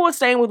when people were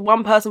staying with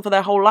one person for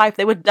their whole life,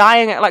 they were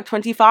dying at like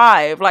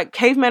 25. Like,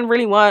 cavemen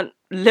really weren't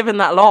living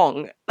that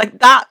long. Like,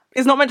 that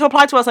is not meant to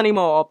apply to us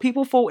anymore.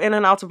 People fall in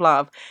and out of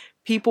love.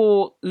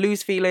 People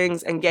lose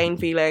feelings and gain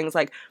feelings.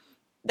 Like,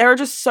 there are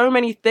just so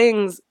many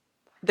things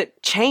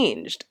that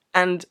changed.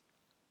 And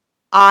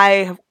I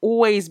have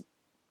always,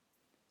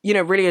 you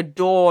know, really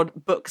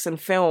adored books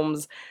and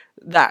films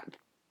that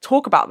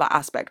talk about that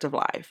aspect of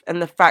life,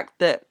 and the fact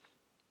that,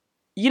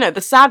 you know,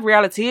 the sad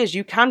reality is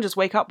you can just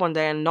wake up one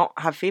day and not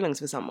have feelings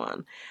for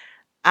someone.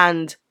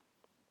 And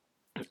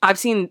I've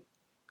seen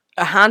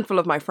a handful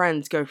of my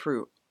friends go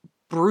through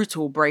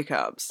brutal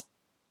breakups,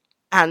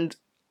 and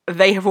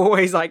they have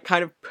always like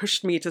kind of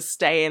pushed me to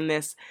stay in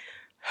this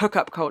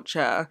hookup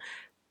culture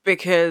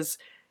because,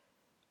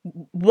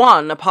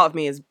 one, a part of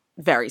me is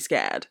very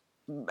scared.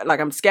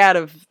 Like, I'm scared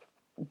of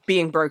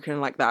being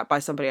broken like that by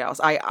somebody else.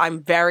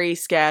 I'm very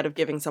scared of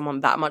giving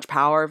someone that much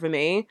power over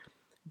me.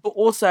 But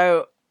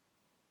also,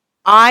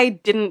 I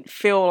didn't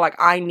feel like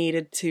I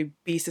needed to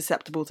be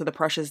susceptible to the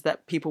pressures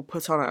that people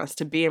put on us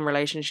to be in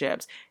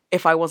relationships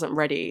if I wasn't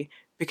ready,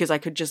 because I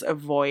could just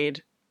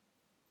avoid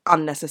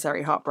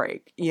unnecessary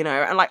heartbreak, you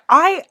know? And like,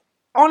 I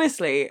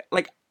honestly,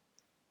 like,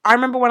 I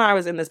remember when I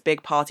was in this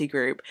big party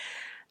group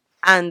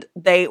and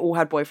they all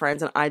had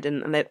boyfriends and I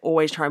didn't, and they'd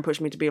always try and push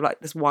me to be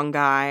like this one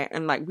guy,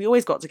 and like, we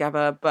always got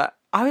together, but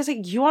I was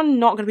like, you are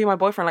not going to be my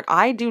boyfriend. Like,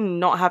 I do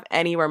not have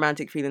any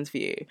romantic feelings for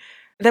you.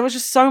 There was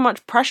just so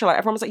much pressure. Like,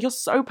 everyone was like, you're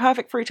so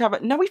perfect for each other.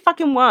 No, we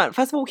fucking weren't.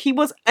 First of all, he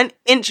was an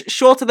inch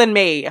shorter than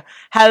me.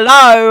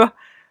 Hello?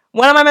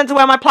 When am I meant to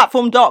wear my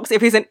platform docs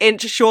if he's an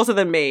inch shorter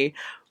than me?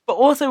 But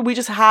also, we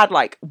just had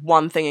like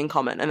one thing in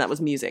common, and that was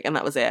music, and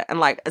that was it. And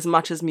like, as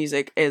much as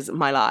music is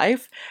my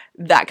life,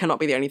 that cannot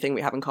be the only thing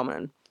we have in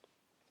common.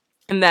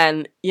 And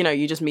then, you know,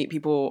 you just meet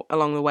people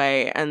along the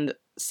way, and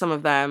some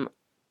of them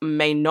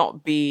may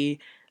not be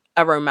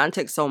a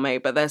romantic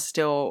soulmate, but they're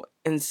still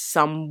in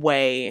some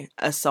way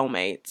a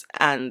soulmate.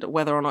 And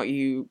whether or not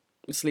you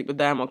sleep with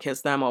them or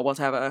kiss them or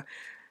whatever,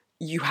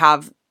 you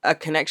have a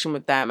connection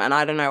with them, and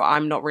I don't know,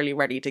 I'm not really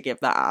ready to give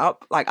that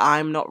up. Like,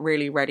 I'm not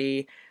really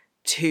ready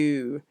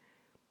to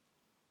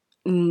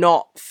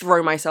not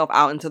throw myself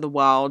out into the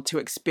world to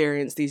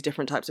experience these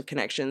different types of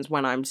connections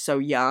when I'm so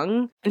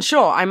young. And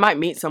sure, I might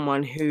meet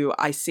someone who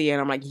I see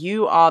and I'm like,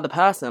 you are the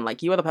person.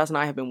 Like, you are the person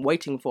I have been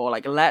waiting for.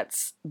 Like,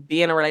 let's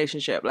be in a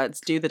relationship. Let's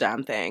do the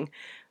damn thing.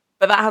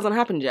 But that hasn't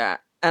happened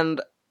yet.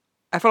 And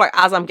I feel like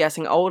as I'm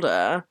getting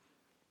older,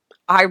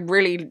 I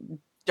really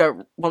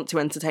don't want to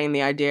entertain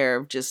the idea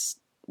of just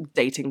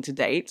dating to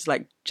date,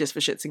 like, just for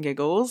shits and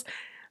giggles.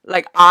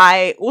 Like,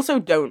 I also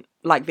don't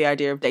like the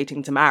idea of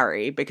dating to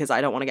marry because I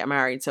don't want to get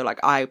married. So, like,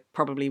 I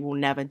probably will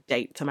never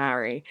date to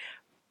marry.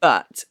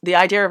 But the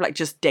idea of, like,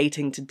 just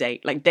dating to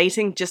date, like,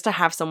 dating just to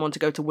have someone to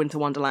go to Winter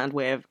Wonderland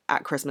with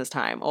at Christmas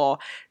time, or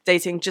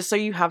dating just so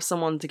you have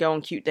someone to go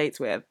on cute dates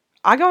with.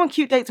 I go on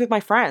cute dates with my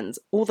friends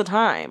all the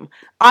time.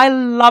 I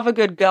love a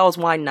good girls'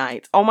 wine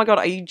night. Oh my God,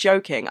 are you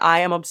joking? I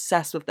am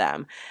obsessed with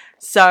them.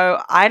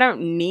 So I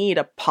don't need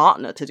a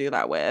partner to do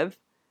that with.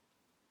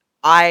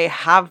 I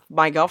have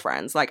my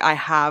girlfriends. Like, I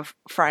have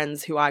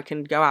friends who I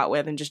can go out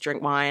with and just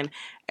drink wine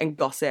and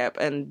gossip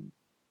and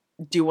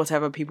do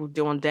whatever people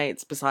do on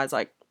dates besides,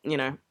 like, you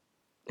know,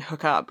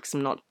 hook up, because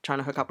I'm not trying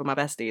to hook up with my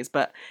besties.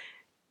 But,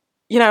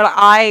 you know, like,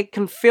 I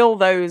can fill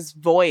those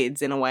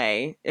voids in a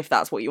way, if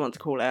that's what you want to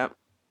call it,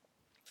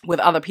 with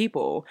other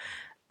people.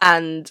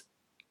 And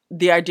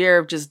the idea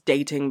of just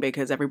dating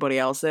because everybody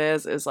else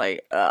is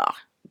like, ugh,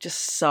 just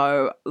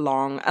so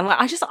long. And like,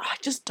 I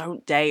just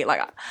don't date.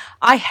 Like,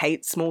 I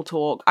hate small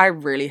talk. I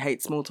really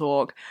hate small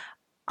talk.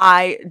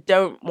 I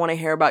don't want to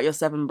hear about your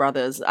 7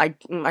 brothers. I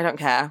don't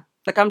care.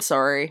 Like, I'm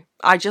sorry.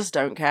 I just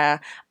don't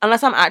care.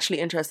 Unless I'm actually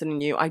interested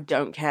in you, I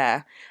don't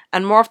care.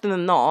 And more often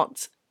than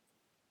not,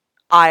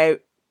 I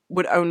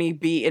would only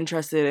be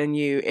interested in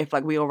you if,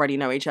 like, we already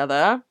know each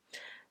other.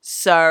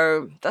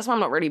 So that's why I'm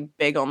not really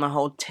big on the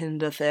whole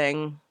Tinder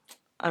thing.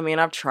 I mean,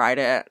 I've tried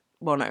it.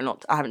 Well, no,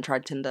 I haven't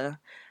tried Tinder.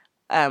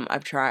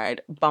 I've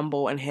tried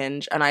Bumble and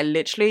Hinge, and I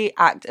literally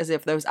act as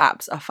if those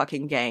apps are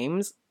fucking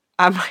games.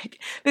 I'm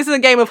like, this is a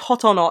game of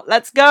hot or not.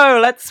 Let's go.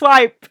 Let's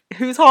swipe.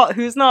 Who's hot?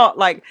 Who's not?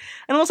 Like,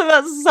 and also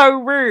that's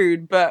so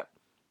rude. But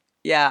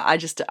yeah,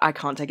 I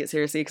can't take it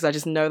seriously because I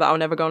just know that I'll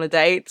never go on a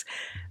date.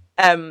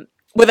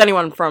 With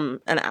anyone from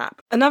an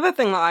app. Another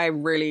thing that I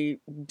really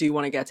do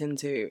want to get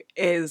into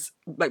is,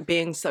 like,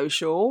 being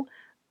social.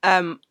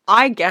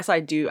 I guess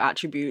I do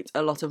attribute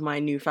a lot of my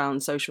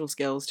newfound social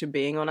skills to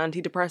being on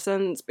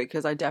antidepressants,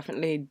 because I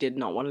definitely did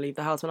not want to leave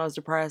the house when I was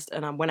depressed,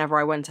 and whenever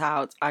I went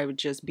out, I would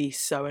just be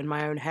so in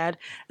my own head,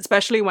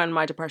 especially when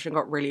my depression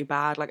got really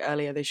bad, like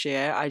earlier this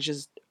year. I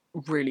just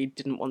really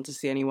didn't want to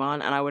see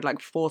anyone, and I would,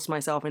 like, force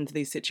myself into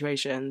these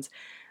situations.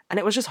 And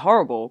it was just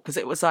horrible because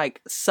it was,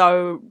 like,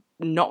 so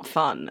not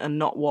fun and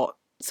not what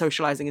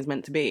socializing is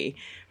meant to be.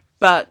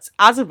 But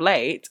as of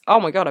late, oh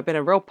my God, I've been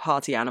a real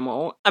party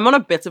animal. I'm on a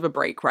bit of a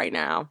break right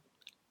now.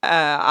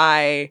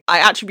 I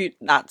attribute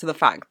that to the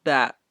fact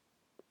that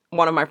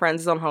one of my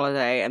friends is on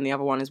holiday and the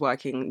other one is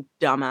working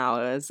dumb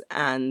hours,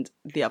 and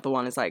the other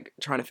one is, like,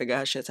 trying to figure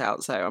her shit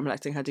out. So I'm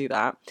letting her do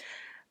that.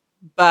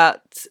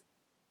 But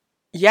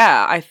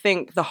yeah, I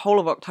think the whole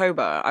of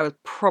October, I was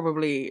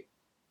probably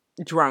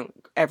drunk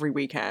every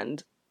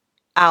weekend,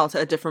 out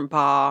at a different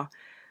bar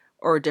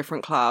or a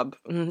different club.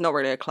 Not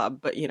really a club,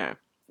 but, you know,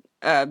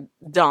 a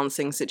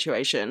dancing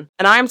situation.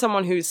 And I am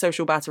someone whose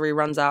social battery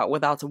runs out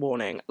without a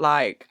warning.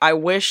 Like, I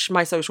wish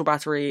my social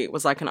battery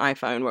was like an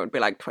iPhone where it would be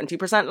like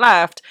 20%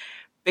 left,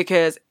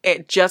 because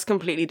it just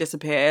completely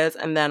disappears,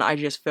 and then I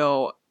just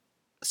feel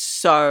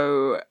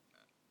so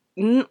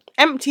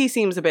empty.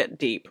 Seems a bit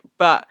deep,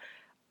 but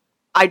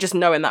I just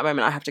know in that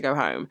moment I have to go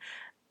home.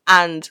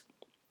 And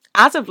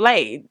as of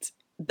late,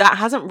 that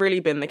hasn't really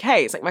been the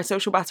case. Like, my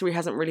social battery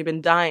hasn't really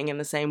been dying in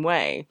the same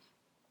way.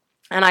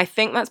 And I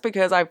think that's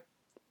because I've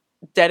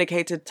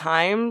dedicated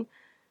time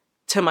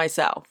to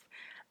myself.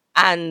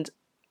 And,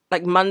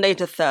 like, Monday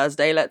to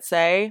Thursday, let's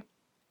say,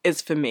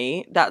 is for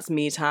me. That's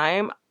me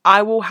time.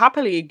 I will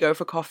happily go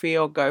for coffee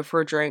or go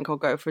for a drink or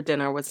go for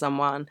dinner with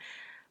someone.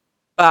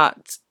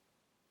 But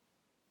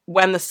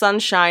when the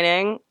sun's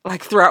shining,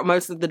 like, throughout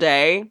most of the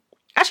day,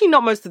 actually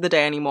not most of the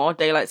day anymore,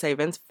 daylight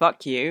savings,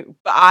 fuck you,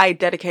 but I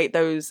dedicate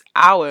those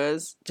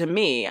hours to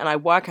me, and I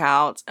work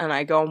out and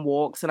I go on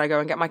walks and I go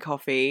and get my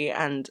coffee,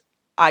 and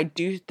I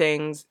do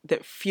things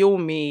that fuel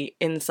me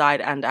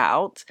inside and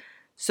out,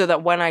 so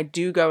that when I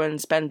do go and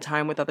spend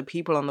time with other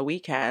people on the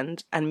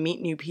weekend and meet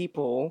new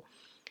people,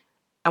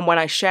 and when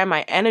I share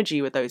my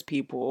energy with those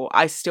people,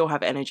 I still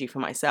have energy for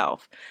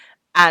myself.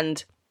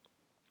 And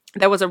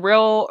there was a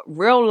real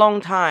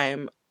long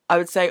time, I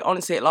would say,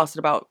 honestly, it lasted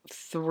about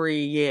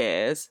 3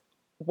 years,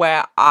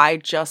 where I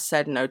just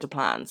said no to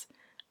plans.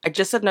 I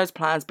just said no to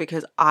plans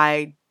because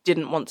I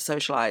didn't want to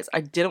socialize.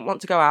 I didn't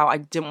want to go out. I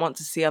didn't want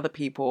to see other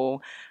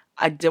people.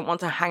 I didn't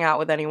want to hang out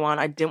with anyone.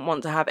 I didn't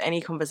want to have any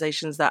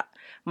conversations that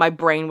my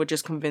brain would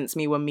just convince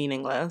me were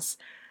meaningless.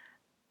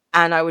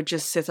 And I would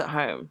just sit at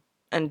home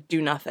and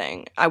do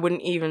nothing. I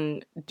wouldn't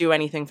even do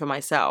anything for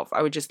myself.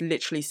 I would just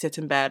literally sit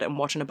in bed and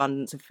watch an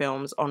abundance of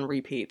films on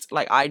repeat.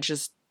 Like, I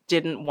just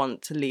didn't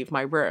want to leave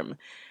my room.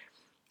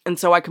 And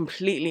so I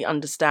completely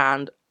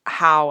understand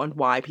how and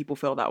why people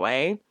feel that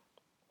way.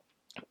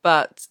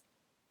 But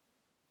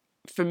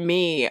for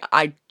me,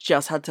 I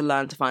just had to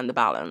learn to find the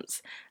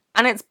balance.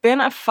 And it's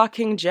been a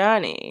fucking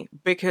journey,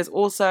 because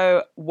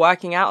also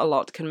working out a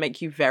lot can make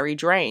you very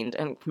drained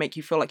and make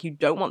you feel like you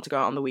don't want to go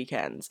out on the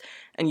weekends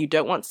and you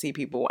don't want to see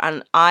people.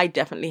 And I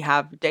definitely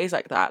have days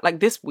like that. Like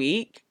this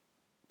week,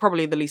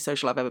 probably the least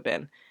social I've ever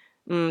been.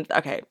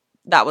 Okay,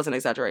 that was an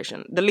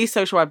exaggeration. The least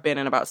social I've been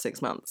in about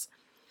 6 months.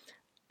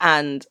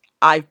 And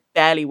I've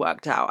barely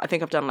worked out. I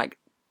think I've done like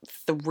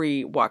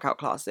 3 workout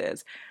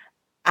classes.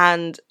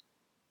 And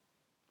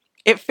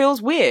it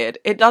feels weird.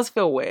 It does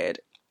feel weird,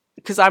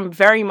 because I'm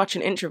very much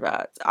an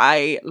introvert.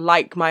 I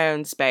like my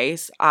own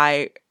space.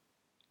 I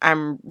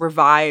am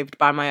revived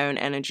by my own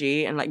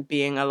energy and like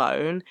being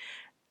alone,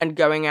 and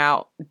going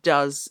out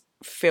does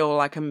feel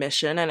like a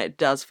mission, and it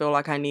does feel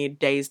like I need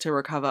days to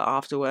recover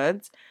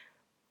afterwards.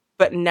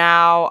 But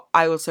now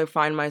I also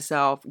find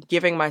myself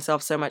giving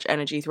myself so much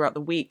energy throughout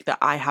the week that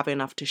I have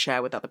enough to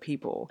share with other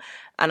people.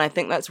 And I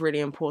think that's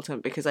really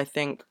important, because I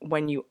think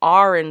when you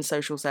are in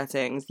social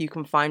settings, you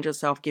can find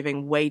yourself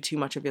giving way too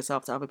much of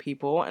yourself to other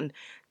people and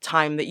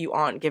time that you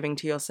aren't giving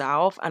to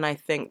yourself. And I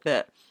think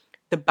that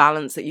the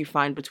balance that you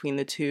find between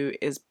the two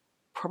is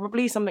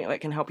probably something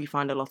that can help you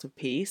find a lot of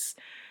peace,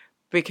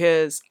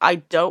 because I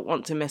don't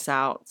want to miss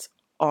out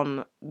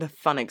on the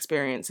fun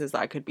experiences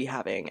that I could be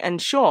having.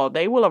 And sure,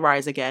 they will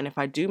arise again if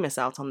I do miss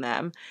out on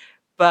them.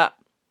 But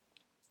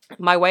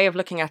my way of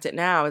looking at it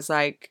now is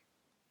like,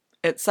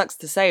 it sucks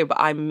to say, but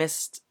I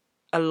missed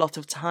a lot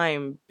of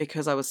time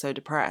because I was so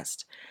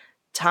depressed.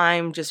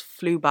 Time just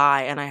flew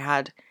by, and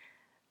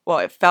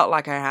it felt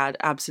like I had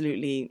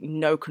absolutely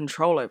no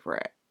control over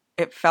it.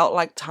 It felt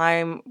like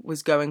time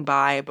was going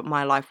by, but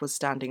my life was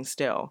standing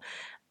still.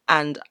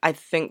 And I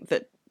think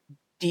that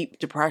deep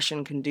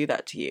depression can do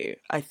that to you.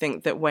 I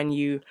think that when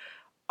you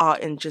are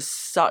in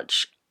just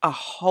such a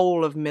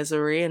hole of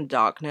misery and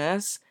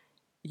darkness,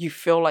 you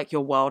feel like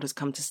your world has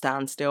come to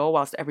standstill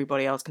whilst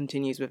everybody else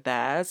continues with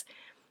theirs,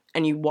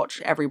 and you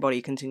watch everybody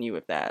continue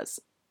with theirs.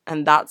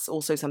 And that's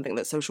also something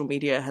that social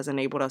media has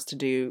enabled us to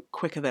do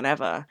quicker than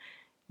ever.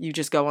 You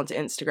just go onto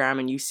Instagram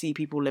and you see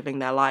people living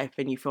their life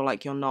and you feel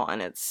like you're not,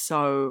 and it's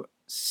so,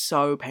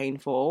 so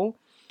painful.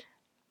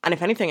 And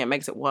if anything, it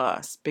makes it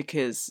worse,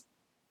 because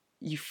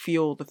you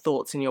feel the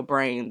thoughts in your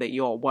brain that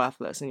you're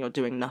worthless and you're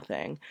doing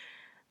nothing.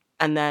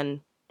 And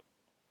then,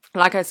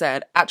 like I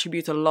said,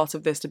 attribute a lot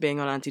of this to being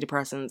on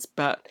antidepressants,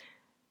 but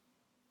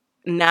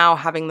now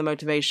having the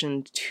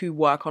motivation to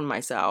work on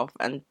myself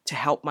and to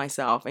help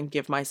myself and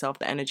give myself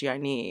the energy I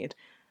need,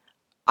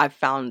 I've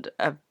found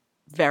a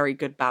very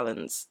good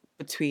balance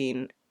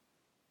between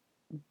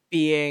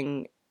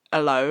being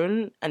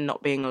alone and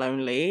not being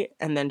lonely,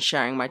 and then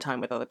sharing my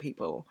time with other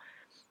people.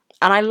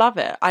 And I love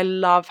it. I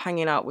love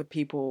hanging out with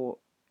people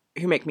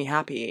who make me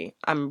happy.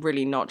 I'm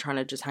really not trying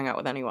to just hang out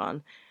with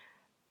anyone.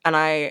 And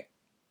I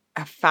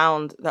have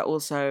found that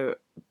also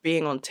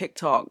being on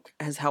TikTok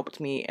has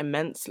helped me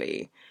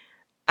immensely.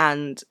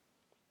 And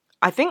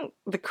I think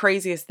the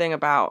craziest thing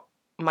about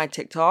my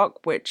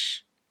TikTok,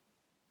 which,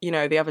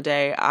 the other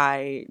day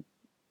I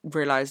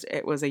realized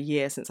it was a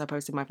year since I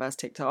posted my first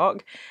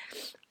TikTok.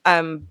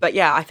 But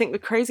yeah, I think the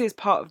craziest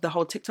part of the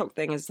whole TikTok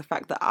thing is the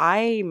fact that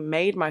I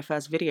made my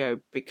first video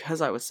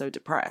because I was so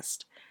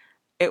depressed.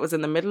 It was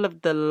in the middle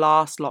of the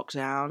last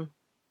lockdown,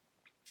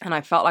 and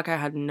I felt like I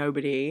had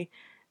nobody,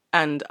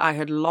 and I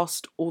had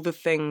lost all the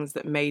things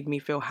that made me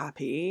feel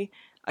happy.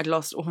 I'd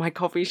lost all my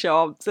coffee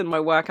shops and my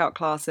workout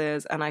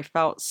classes, and I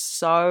felt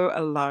so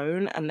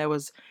alone, and there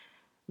was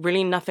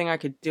really nothing I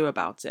could do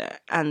about it.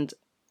 And,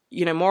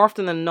 more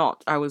often than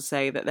not, I would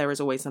say that there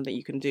is always something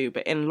you can do,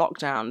 but in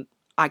lockdown,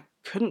 I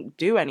couldn't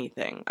do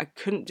anything.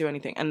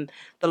 And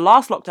the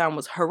last lockdown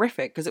was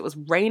horrific because it was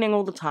raining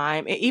all the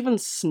time. It even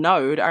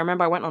snowed. I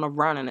remember I went on a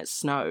run and it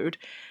snowed.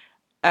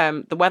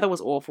 The weather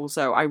was awful,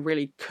 so I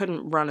really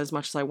couldn't run as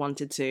much as I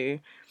wanted to.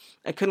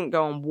 I couldn't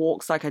go on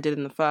walks like I did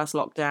in the first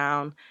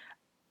lockdown.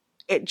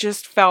 It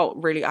just felt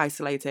really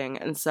isolating.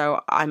 And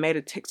so I made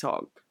a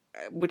TikTok,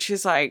 which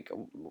is like,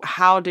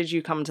 how did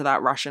you come to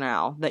that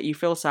rationale that you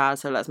feel sad,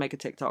 so let's make a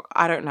TikTok?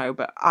 I don't know,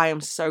 but I am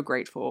so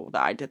grateful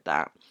that I did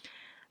that.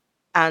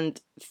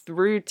 And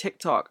through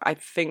TikTok, I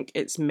think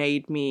it's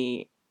made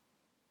me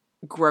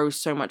grow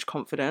so much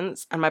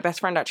confidence. And my best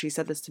friend actually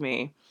said this to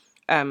me.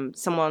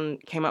 Someone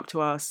came up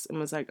to us and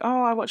was like,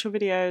 oh, I watch your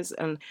videos.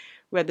 And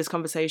we had this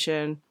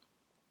conversation.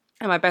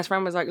 And my best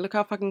friend was like, look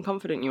how fucking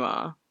confident you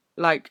are.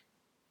 Like,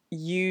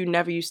 you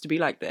never used to be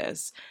like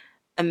this.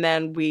 And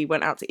then we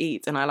went out to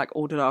eat and I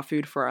ordered our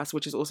food for us,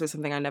 which is also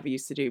something I never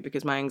used to do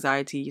because my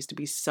anxiety used to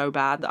be so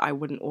bad that I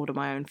wouldn't order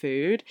my own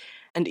food.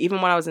 And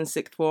even when I was in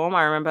sixth form,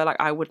 I remember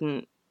I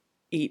wouldn't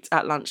eat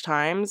at lunch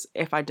times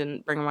if I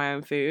didn't bring my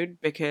own food,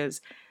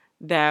 because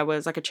there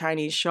was a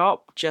Chinese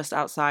shop just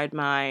outside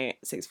my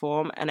sixth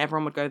form and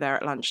everyone would go there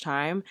at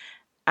lunchtime.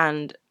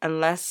 And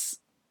unless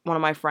one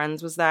of my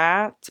friends was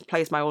there to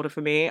place my order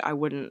for me, I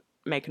wouldn't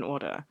make an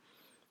order.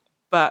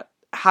 But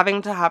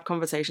having to have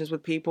conversations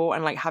with people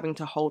and like having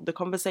to hold the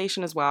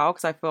conversation as well,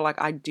 because I feel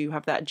like I do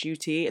have that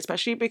duty,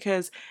 especially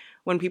because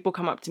when people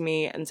come up to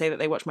me and say that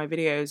they watch my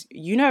videos,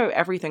 you know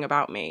everything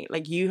about me.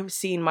 Like, you have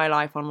seen my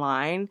life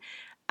online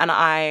and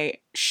I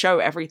show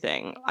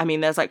everything. I mean,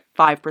 there's like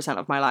 5%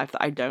 of my life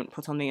that I don't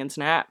put on the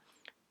internet,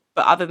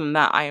 but other than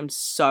that, I am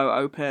so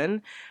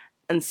open.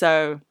 And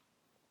so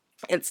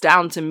it's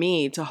down to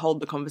me to hold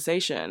the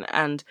conversation.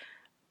 And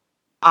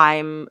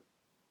I'm,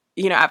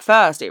 at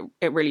first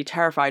it really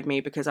terrified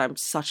me because I'm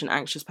such an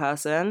anxious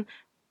person.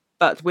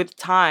 But with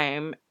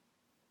time,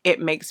 it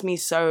makes me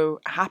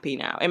so happy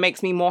now. It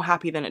makes me more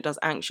happy than it does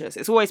anxious.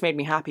 It's always made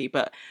me happy,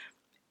 but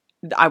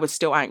I was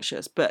still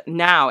anxious. But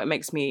now it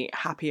makes me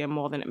happier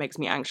more than it makes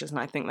me anxious. And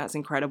I think that's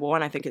incredible.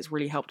 And I think it's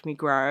really helped me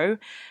grow.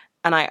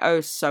 And I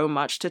owe so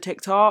much to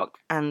TikTok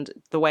and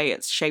the way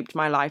it's shaped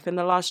my life in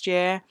the last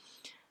year.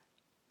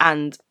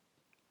 And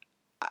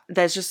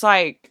there's just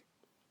like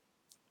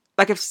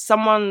if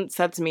someone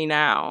said to me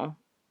now,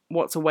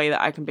 what's a way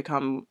that I can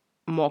become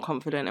more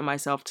confident in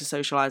myself to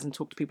socialize and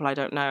talk to people I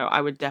don't know,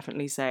 I would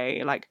definitely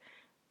say, like,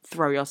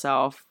 throw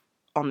yourself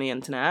on the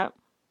internet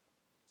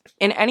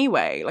in any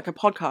way, like a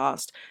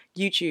podcast,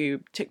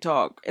 YouTube,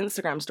 TikTok,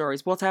 Instagram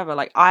stories, whatever.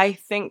 Like, I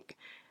think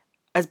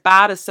as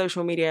bad as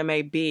social media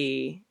may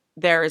be,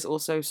 there is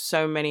also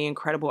so many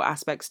incredible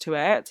aspects to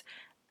it.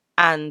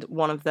 And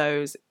one of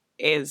those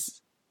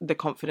is the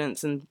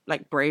confidence and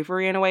like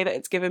bravery in a way that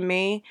it's given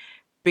me,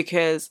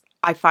 because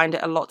I find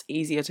it a lot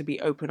easier to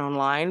be open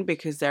online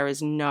because there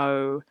is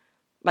no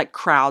like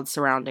crowd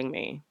surrounding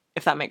me,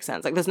 if that makes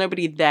sense. Like, there's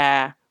nobody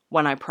there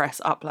when I press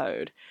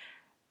upload.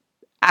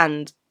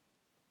 And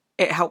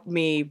it helped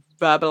me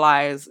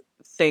verbalize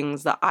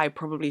things that I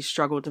probably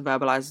struggled to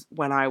verbalize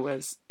when I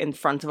was in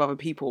front of other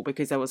people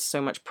because there was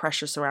so much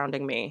pressure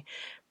surrounding me.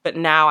 But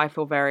now I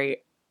feel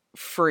very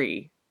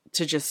free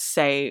to just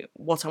say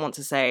what I want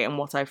to say and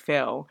what I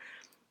feel.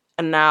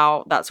 And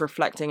now that's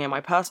reflecting in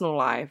my personal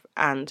life.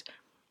 And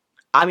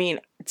I mean,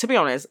 to be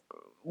honest,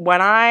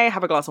 when I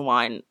have a glass of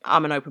wine,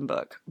 I'm an open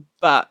book.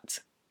 But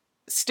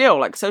still,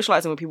 like,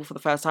 socializing with people for the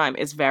first time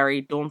is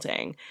very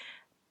daunting.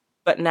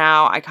 But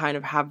now I kind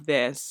of have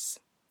this,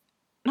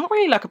 not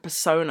really like a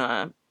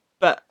persona,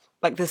 but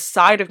like this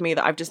side of me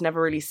that I've just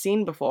never really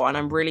seen before. And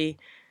I'm really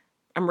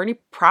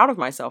proud of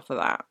myself for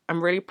that.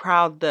 I'm really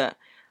proud that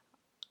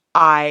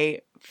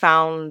I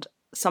found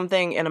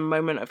something in a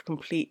moment of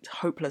complete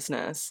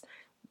hopelessness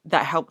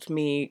that helped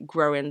me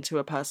grow into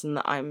a person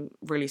that I'm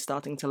really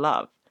starting to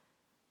love.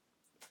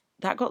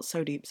 That got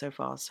so deep so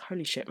fast.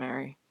 Holy shit,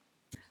 Mary.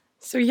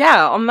 So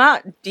yeah, on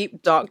that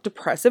deep, dark,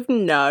 depressive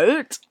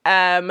note,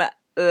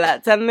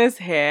 let's end this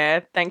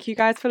here. Thank you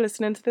guys for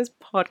listening to this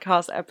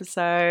podcast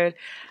episode.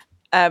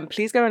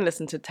 Please go and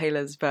listen to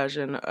Taylor's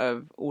version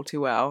of All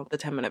Too Well, the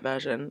 10-minute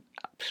version.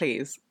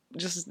 Please.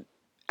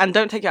 And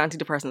don't take your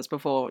antidepressants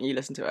before you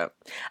listen to it.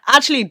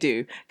 Actually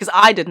do, because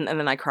I didn't, and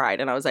then I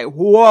cried, and I was like,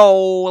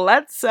 whoa,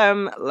 let's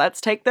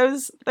take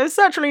those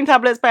sertraline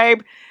tablets,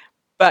 babe.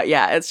 But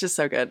yeah, it's just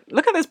so good.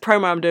 Look at this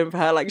promo I'm doing for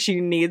her, like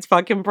she needs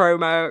fucking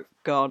promo.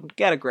 God,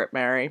 get a grip,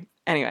 Mary.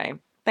 Anyway,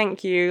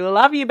 thank you.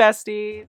 Love you, bestie.